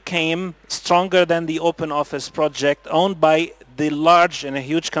became stronger than the OpenOffice project owned by the large and a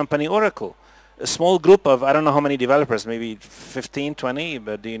huge company Oracle. A small group of, I don't know how many developers, maybe 15, 20,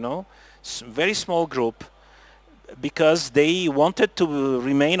 but you know, very small group, because they wanted to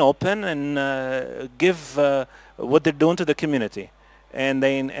remain open and give what they're doing to the community. And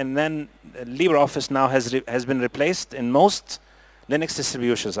then LibreOffice now has been replaced in most Linux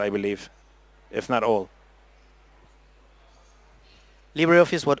distributions, I believe, if not all.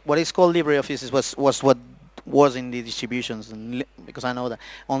 LibreOffice, what is called LibreOffice was what was in the distributions, and because I know that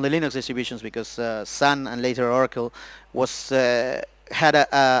on the Linux distributions, because Sun and later Oracle was had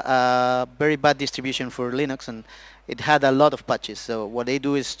a very bad distribution for Linux, and it had a lot of patches. So what they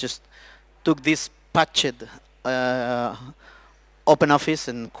do is just took this patched OpenOffice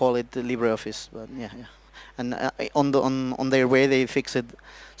and call it LibreOffice. But yeah. And on their way they fixed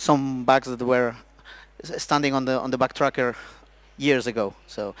some bugs that were standing on the backtracker years ago.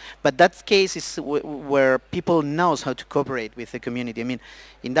 So, but that case is where people knows how to cooperate with the community. I mean,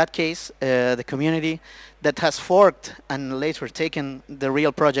 in that case, the community that has forked and later taken the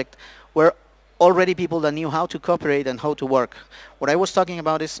real project were already people that knew how to cooperate and how to work. What I was talking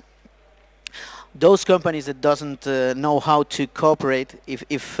about is those companies that doesn't know how to cooperate,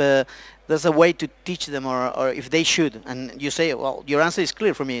 if there's a way to teach them, or if they should, and you say, well, your answer is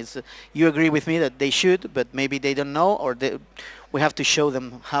clear for me, it's, you agree with me that they should, but maybe they don't know, or we have to show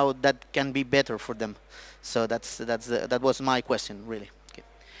them how that can be better for them. So that was my question, really. Okay.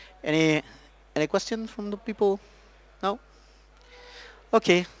 Any question from the people? No?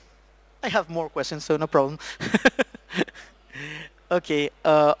 Okay. I have more questions, so no problem. Okay,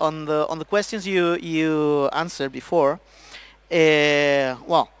 on the questions you answered before,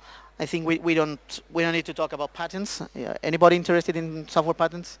 well, I think we don't need to talk about patents. Anybody interested in software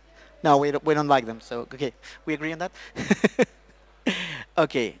patents? No, we don't like them. So okay, we agree on that.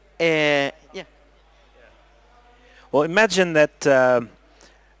 Okay, yeah. Well, imagine that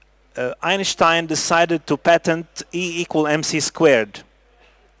Einstein decided to patent E = mc squared.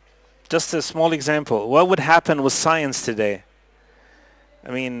 Just a small example. What would happen with science today? I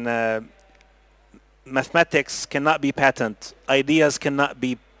mean, mathematics cannot be patented. Ideas cannot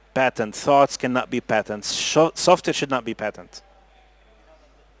be patented. Thoughts cannot be patented. Software should not be patented.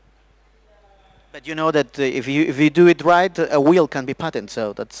 But you know that if you do it right, a wheel can be patented.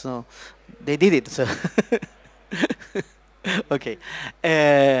 So that's they did it. So okay.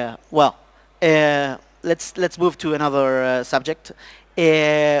 Well, let's move to another subject.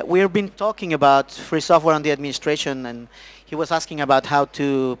 We have been talking about free software and the administration, and he was asking about how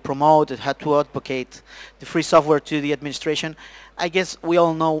to promote, how to advocate the free software to the administration. I guess we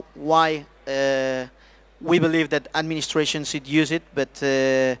all know why we believe that administration should use it, but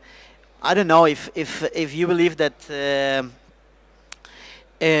I don't know if you believe that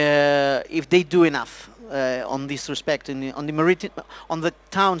if they do enough on this respect on the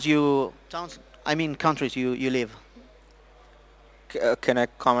countries you live. Can I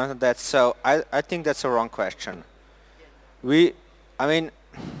comment on that? So I think that's a wrong question. I mean,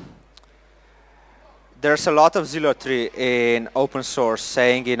 there's a lot of zealotry in open source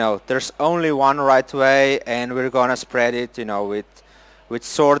saying, you know, there's only one right way and we're gonna spread it, you know, with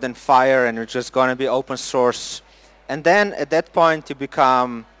sword and fire, and it's just gonna be open source. And then at that point it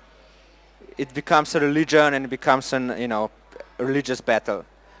becomes a religion, and it becomes an, you know, a religious battle.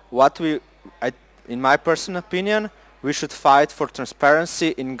 In my personal opinion, we should fight for transparency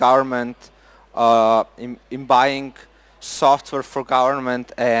in government, in buying software for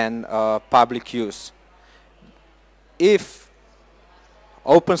government and public use. If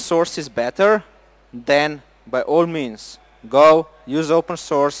open source is better, then by all means, go use open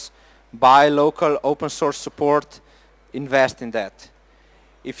source, buy local open source support, invest in that.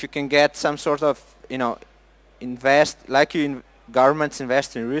 If you can get some sort of, you know, governments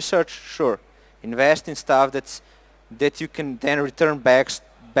invest in research, sure, invest in stuff that you can then return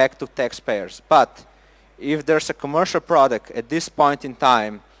back to taxpayers. But if there's a commercial product at this point in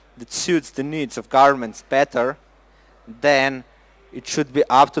time that suits the needs of governments better, then it should be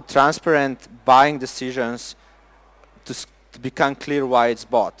up to transparent buying decisions to become clear why it's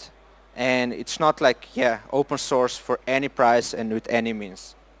bought. And it's not like, yeah, open source for any price and with any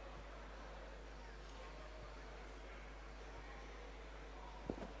means.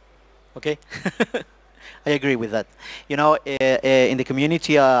 Okay, I agree with that. You know, in the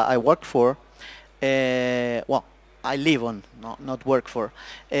community I work for, well, I live on, not work for.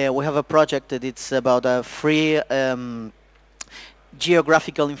 We have a project that it's about a free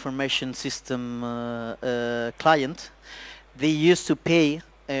geographical information system client. They used to pay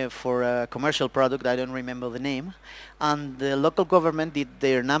for a commercial product, I don't remember the name, and the local government did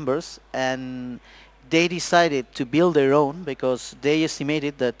their numbers and they decided to build their own because they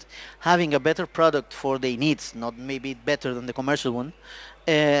estimated that having a better product for their needs, not maybe better than the commercial one,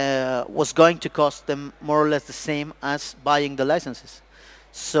 was going to cost them more or less the same as buying the licenses.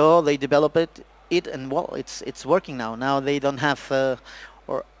 So they developed it, and well, it's working now. Now they don't have,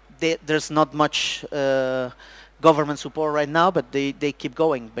 there's not much government support right now, but they keep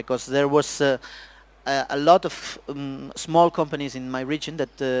going because there was a lot of small companies in my region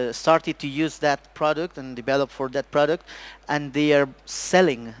that started to use that product and develop for that product, and they are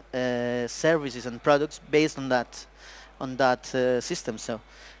selling services and products based on that system. So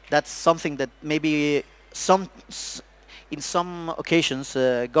that's something that maybe in some occasions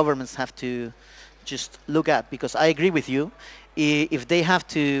governments have to just look at, because I agree with you, if they have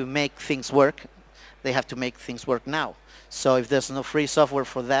to make things work, they have to make things work now. So if there's no free software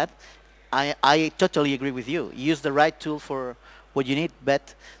for that, I totally agree with you. Use the right tool for what you need,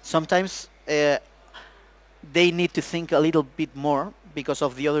 but sometimes they need to think a little bit more because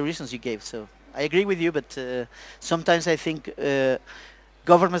of the other reasons you gave. So I agree with you, but sometimes I think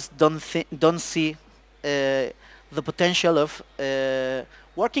governments don't see the potential of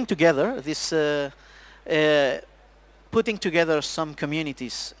working together, this putting together some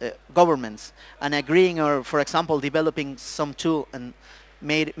communities, governments, and agreeing, or for example developing some tool and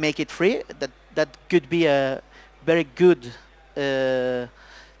make it free. That could be a very good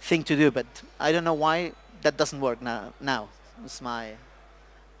thing to do, but I don't know why that doesn't work now. It's my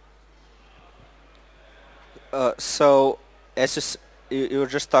so as you were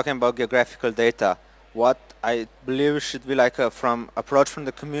just talking about geographical data, what I believe should be like from approach from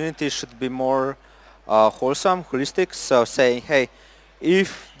the community should be more wholesome, holistic. So saying, hey,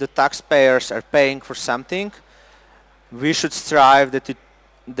 if the taxpayers are paying for something, we should strive that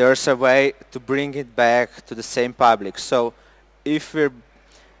there's a way to bring it back to the same public. So if we're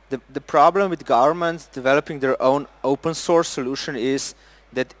the problem with governments developing their own open source solution is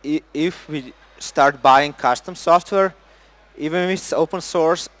that if we start buying custom software, even if it's open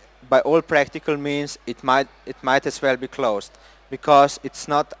source, by all practical means, it might as well be closed, because it's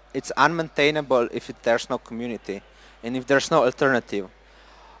unmaintainable if there's no community and if there's no alternative.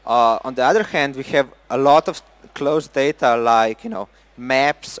 On the other hand, we have a lot of closed data, like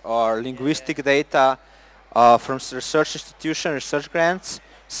maps or linguistic data from research institutions, research grants.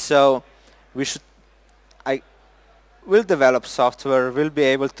 So we'll develop software, we'll be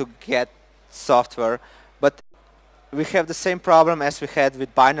able to get software, but we have the same problem as we had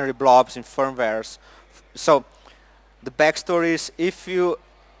with binary blobs in firmwares. So the backstory is, if you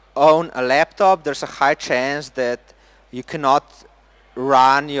own a laptop, there's a high chance that you cannot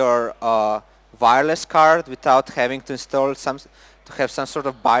run your wireless card without having to install some sort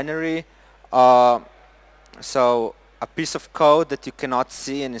of binary, so a piece of code that you cannot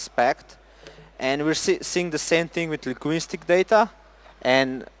see and inspect. And we're seeing the same thing with linguistic data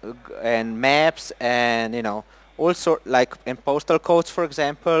and maps and all sort, like in postal codes, for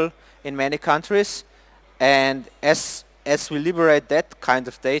example, in many countries. And as we liberate that kind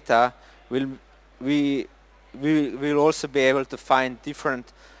of data, we will also be able to find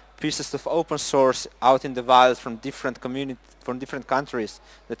different pieces of open source out in the wild from different countries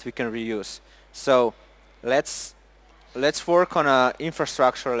that we can reuse. So let's work on an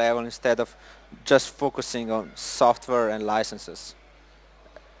infrastructure level instead of just focusing on software and licenses.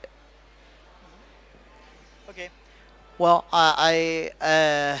 Okay. Well, I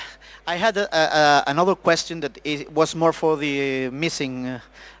had another question that was more for the missing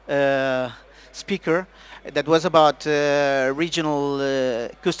speaker. That was about regional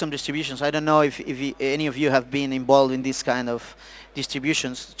custom distributions. I don't know if any of you have been involved in this kind of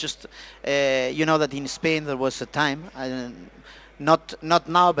distributions. Just you know that in Spain there was a time, not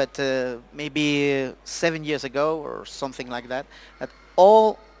now, but maybe 7 years ago or something like that, that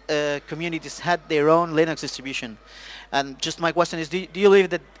all communities had their own Linux distribution. And just my question is, do you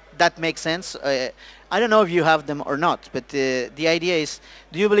believe that that makes sense? I don't know if you have them or not, but the idea is,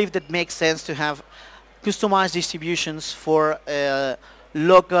 do you believe that makes sense to have customized distributions for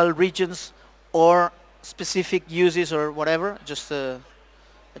local regions or specific uses or whatever? Just a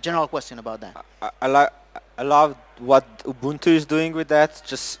general question about that. I love what Ubuntu is doing with that,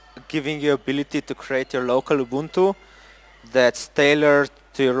 just giving you ability to create your local Ubuntu that's tailored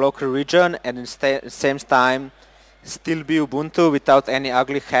to your local region and at the same time still be Ubuntu without any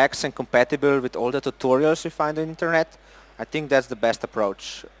ugly hacks and compatible with all the tutorials you find on the internet. I think that's the best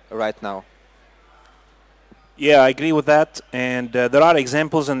approach right now. Yeah, I agree with that. And there are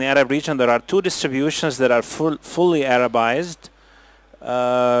examples in the Arab region. There are two distributions that are fully Arabized,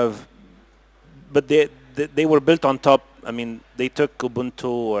 but they were built on top. I mean, they took Ubuntu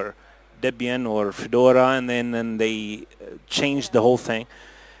or Debian or Fedora and then they changed the whole thing.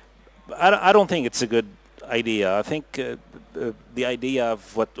 I don't think it's a good idea. I think the idea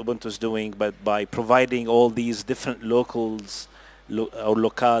of what Ubuntu is doing, but by providing all these different locals or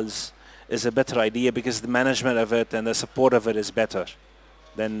locales, is a better idea because the management of it and the support of it is better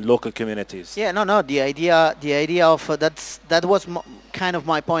than local communities. Yeah, no. The idea of that was kind of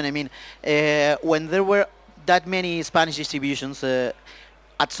my point. I mean, when there were that many Spanish distributions, at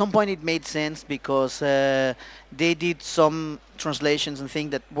some point it made sense because they did some translations and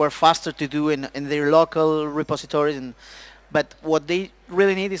things that were faster to do in their local repositories. But what they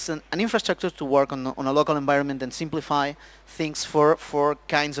really need is an infrastructure to work on a local environment and simplify things for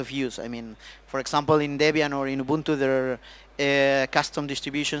kinds of use. I mean, for example, in Debian or in Ubuntu, there are custom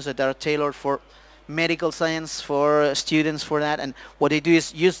distributions that are tailored for medical science, for students, for that. And what they do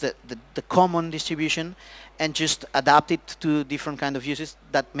is use the common distribution and just adapt it to different kind of uses.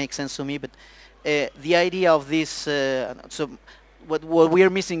 That makes sense to me. But the idea of this, so what we are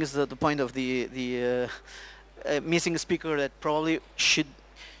missing is the point of the missing speaker that probably should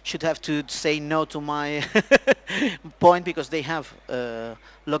have to say no to my point, because they have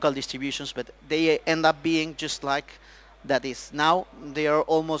local distributions, but they end up being just like that is. Now they are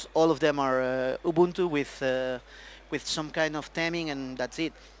almost all of them are Ubuntu with some kind of theming, and that's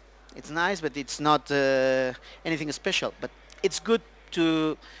it. It's nice, but it's not anything special. But it's good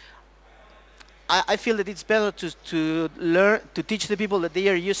to. I feel that it's better to learn, to teach the people that they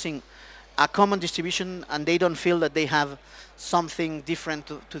are using a common distribution and they don't feel that they have something different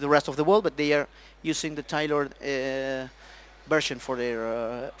to the rest of the world, but they are using the tailored version for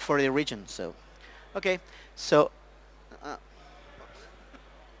their region. So, okay, so.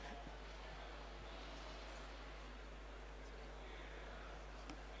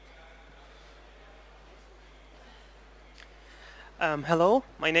 Hello,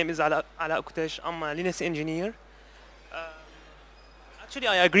 my name is Ala Uktesh. I'm a Linux engineer. Actually,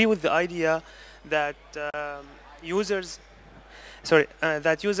 I agree with the idea that users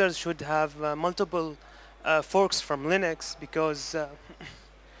should have multiple forks from Linux, because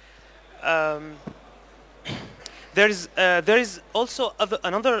there is also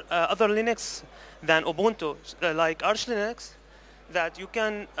other Linux than Ubuntu, like Arch Linux, that you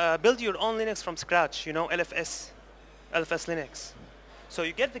can build your own Linux from scratch. You know, LFS Linux. So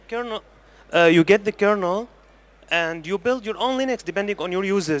you get the kernel, and you build your own Linux depending on your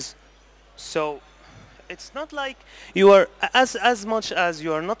uses. So it's not like you are, as much as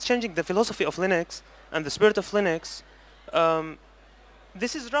you are not changing the philosophy of Linux and the spirit of Linux.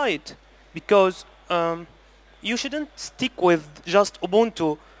 This is right, because you shouldn't stick with just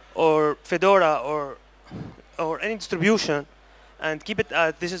Ubuntu or Fedora or any distribution and keep it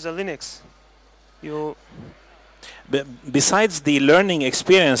as this is a Linux. Besides the learning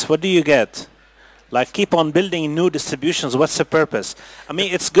experience, what do you get? Like, keep on building new distributions. What's the purpose? I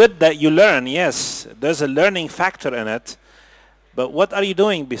mean, it's good that you learn. Yes, there's a learning factor in it. But what are you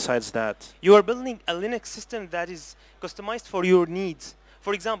doing besides that? You are building a Linux system that is customized for your needs.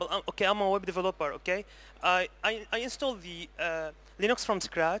 For example, I'm a web developer. Okay, I install the Linux from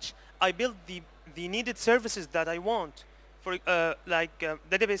scratch. I build the needed services that I want, for like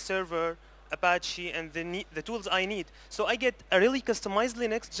database server, Apache, and the tools I need. So I get a really customized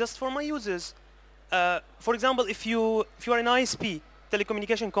Linux just for my users. For example, if you are an ISP,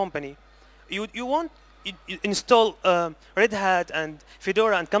 telecommunication company, you install Red Hat and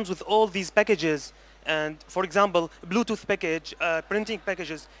Fedora, and comes with all these packages. And for example, Bluetooth package, printing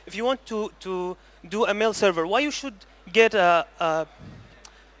packages. If you want to do a mail server, why you should get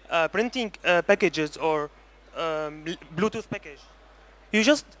printing packages or Bluetooth package? You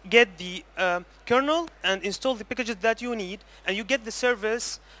just get the kernel and install the packages that you need, and you get the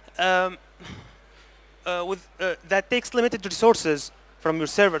service that takes limited resources from your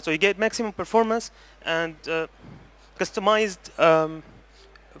server. So you get maximum performance and customized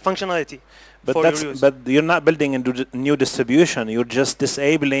functionality. But for that's your use. but you're not building a new distribution. You're just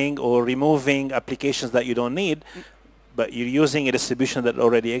disabling or removing applications that you don't need, but you're using a distribution that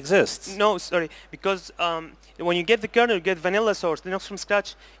already exists. No, sorry, because when you get the kernel, you get vanilla source. Linux from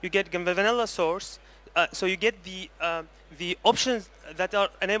scratch, you get vanilla source, so you get the options that are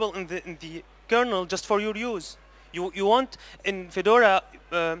enabled in the kernel just for your use. You want in Fedora,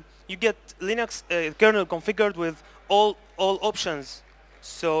 you get Linux kernel configured with all options,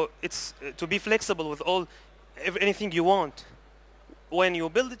 so it's to be flexible with anything you want. When you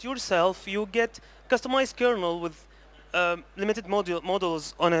build it yourself, you get customized kernel with limited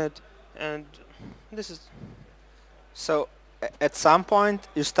models on it, and this is. So at some point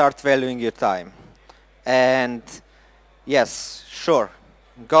you start valuing your time, and yes, sure,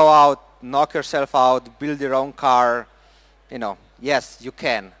 go out, knock yourself out, build your own car, you know, yes, you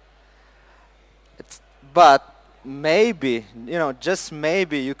can. But maybe, you know, just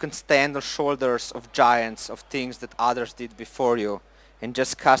maybe you can stand on shoulders of giants of things that others did before you and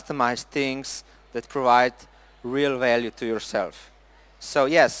just customize things that provide real value to yourself. So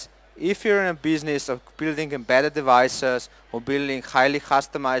yes, if you're in a business of building embedded devices or building highly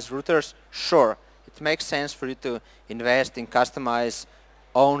customized routers, sure, it makes sense for you to invest in customized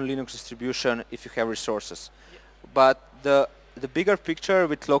own Linux distribution if you have resources. Yeah. But the bigger picture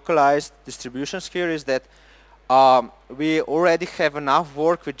with localized distributions here is that we already have enough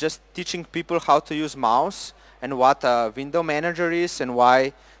work with just teaching people how to use mouse and what a window manager is and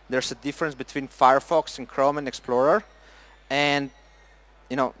why there's a difference between Firefox and Chrome and Explorer. And,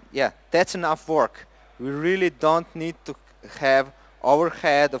 you know, yeah, that's enough work. We really don't need to have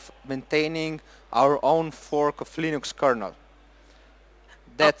overhead of maintaining our own fork of Linux kernel.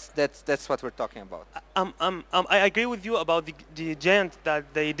 That's what we're talking about. I agree with you about the giant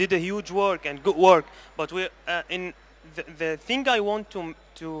that they did a huge work and good work, but we're in the thing I want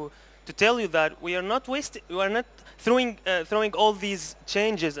to tell you that we are not throwing all these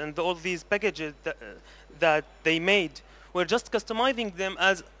changes and all these packages that they made. We're just customizing them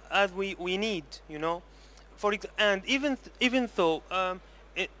as we need, you know. And even though,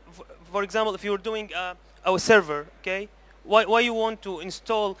 for example, if you're doing our server, okay. Why you want to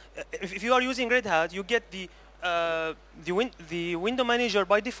install? If you are using Red Hat, you get the window manager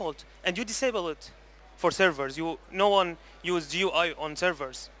by default, and you disable it for servers. No one uses GUI on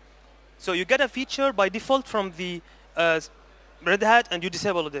servers, so you get a feature by default from the Red Hat, and you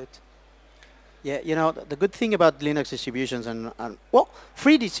disabled it. Yeah, you know, the good thing about Linux distributions and well,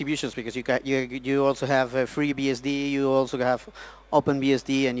 free distributions, because you also have free BSD, you also have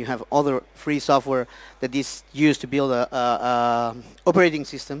OpenBSD, and you have other free software that is used to build a operating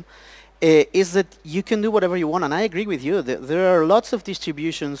system, is that you can do whatever you want. And I agree with you. There are lots of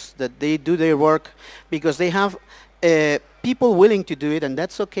distributions that they do their work because they have people willing to do it, and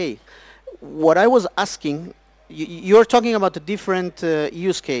that's okay. What I was asking, you're talking about a different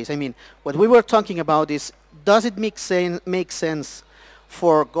use case. I mean, what we were talking about is, does it make sense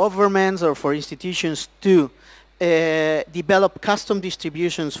for governments or for institutions to develop custom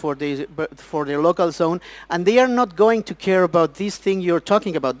distributions for their local zone, and they are not going to care about this thing you're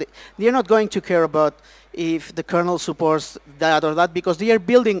talking about. They are not going to care about if the kernel supports that or that, because they are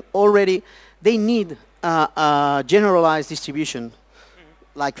building already. They need a generalized distribution,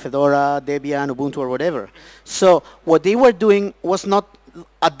 like Fedora, Debian, Ubuntu, or whatever. So what they were doing was not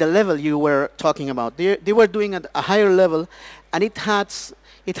at the level you were talking about. They were doing at a higher level, and it has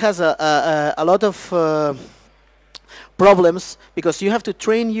a lot of problems, because you have to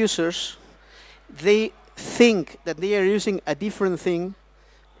train users. They think that they are using a different thing.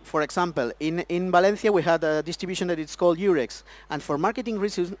 For example, in Valencia we had a distribution that it's called Urex, and for marketing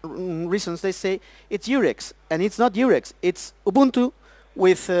reasons they say it's Urex, and it's not Urex, it's Ubuntu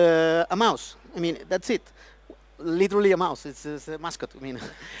with a mouse. I mean, that's it. Literally a mouse. It's a mascot. I mean,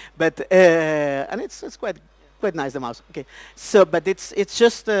 but and it's quite nice, the mouse. Okay. So, but it's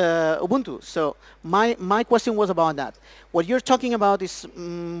just Ubuntu. So my question was about that. What you're talking about is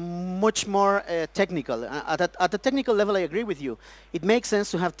much more technical. At the technical level, I agree with you. It makes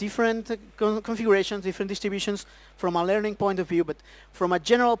sense to have different configurations, different distributions from a learning point of view. But from a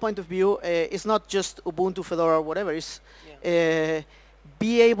general point of view, it's not just Ubuntu, Fedora, or whatever. It's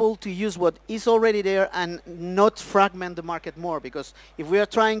be able to use what is already there and not fragment the market more. Because if we are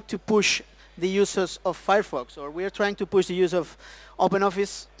trying to push the users of Firefox, or we are trying to push the use of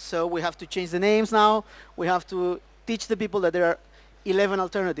OpenOffice, so we have to change the names now. We have to teach the people that there are 11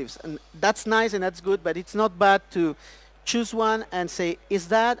 alternatives. And that's nice and that's good, but it's not bad to choose one and say, is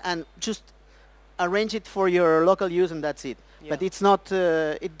that, and just arrange it for your local use, and that's it. Yeah. But it's not,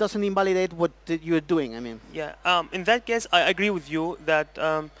 it doesn't invalidate what you're doing, I mean. Yeah, in that case, I agree with you that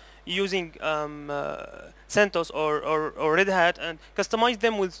using CentOS or Red Hat and customize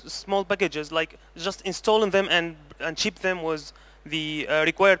them with small packages, like just installing them and ship them with the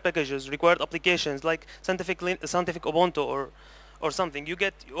required packages, required applications, like scientific Ubuntu or something. You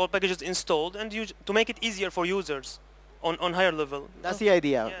get all packages installed and to make it easier for users on higher level. That's the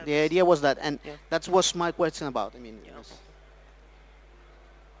idea. Yeah, the idea was that, and that was my question about. I mean, yes.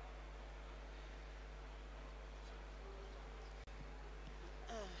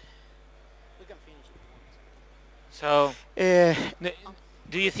 So,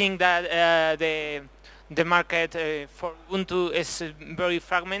 do you think that the market for Ubuntu is very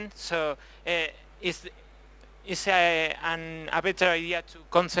fragmented? So, is a better idea to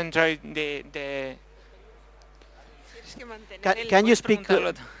concentrate the Can you speak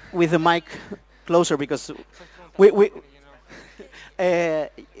with the mic closer, because we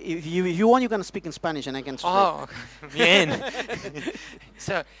if you want, you can speak in Spanish and I can translate. Oh, bien.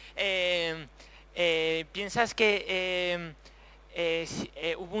 So, ¿piensas que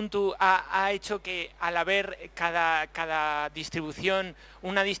Ubuntu ha hecho que al haber cada distribución,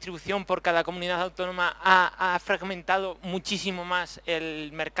 una distribución por cada comunidad autónoma, ha fragmentado muchísimo más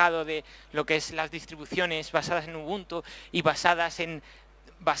el mercado de lo que es las distribuciones basadas en Ubuntu y basadas en...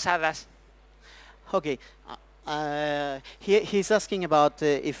 Okay, he's asking about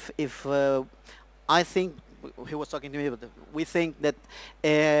if I think, he was talking to me, but we think that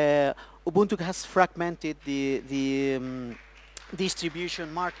Ubuntu has fragmented the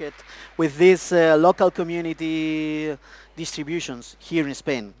distribution market with these local community distributions here in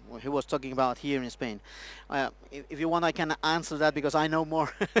Spain. He was talking about here in Spain. If you want, I can answer that because I know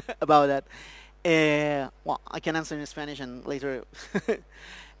more about that. Well, I can answer in Spanish and later.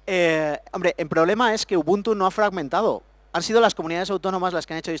 Hombre, el problema es que Ubuntu no ha fragmentado. Han sido las comunidades autónomas las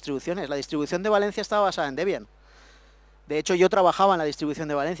que han hecho distribuciones. La distribución de Valencia estaba basada en Debian. De hecho, yo trabajaba en la distribución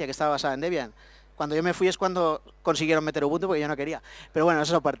de Valencia, que estaba basada en Debian. Cuando yo me fui es cuando consiguieron meter Ubuntu, porque yo no quería. Pero bueno,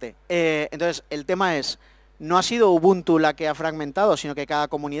 eso es aparte. Entonces, el tema es, no ha sido Ubuntu la que ha fragmentado, sino que cada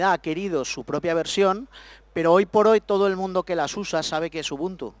comunidad ha querido su propia versión, pero hoy por hoy todo el mundo que las usa sabe que es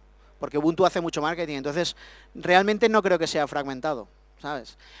Ubuntu, porque Ubuntu hace mucho marketing. Entonces, realmente no creo que sea fragmentado,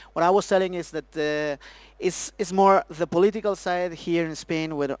 ¿sabes? What I was telling is that it's more the political side here in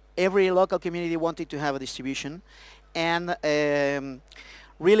Spain, where every local community wanted to have a distribution, and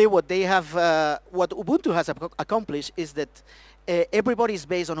really what they have, what Ubuntu has accomplished is that everybody is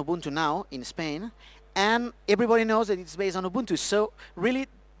based on Ubuntu now in Spain, and everybody knows that it's based on Ubuntu. So really,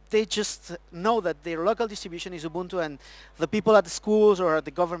 they just know that their local distribution is Ubuntu, and the people at the schools or at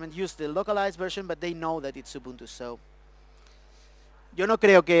the government use the localized version, but they know that it's Ubuntu. So yo no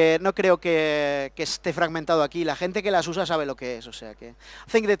creo que esté fragmentado aquí. La gente que las usa sabe lo que es, o sea que I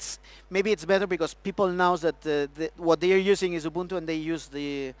think that's maybe it's better because people know that what they are using is Ubuntu, and they use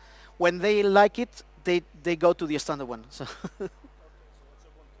the, when they like it, they go to the standard one. So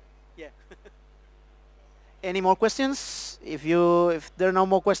yeah. Any more questions? If there are no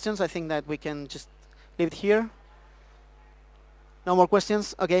more questions, I think that we can just leave it here. No more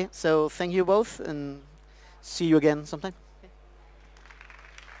questions? Okay, so thank you both and see you again sometime.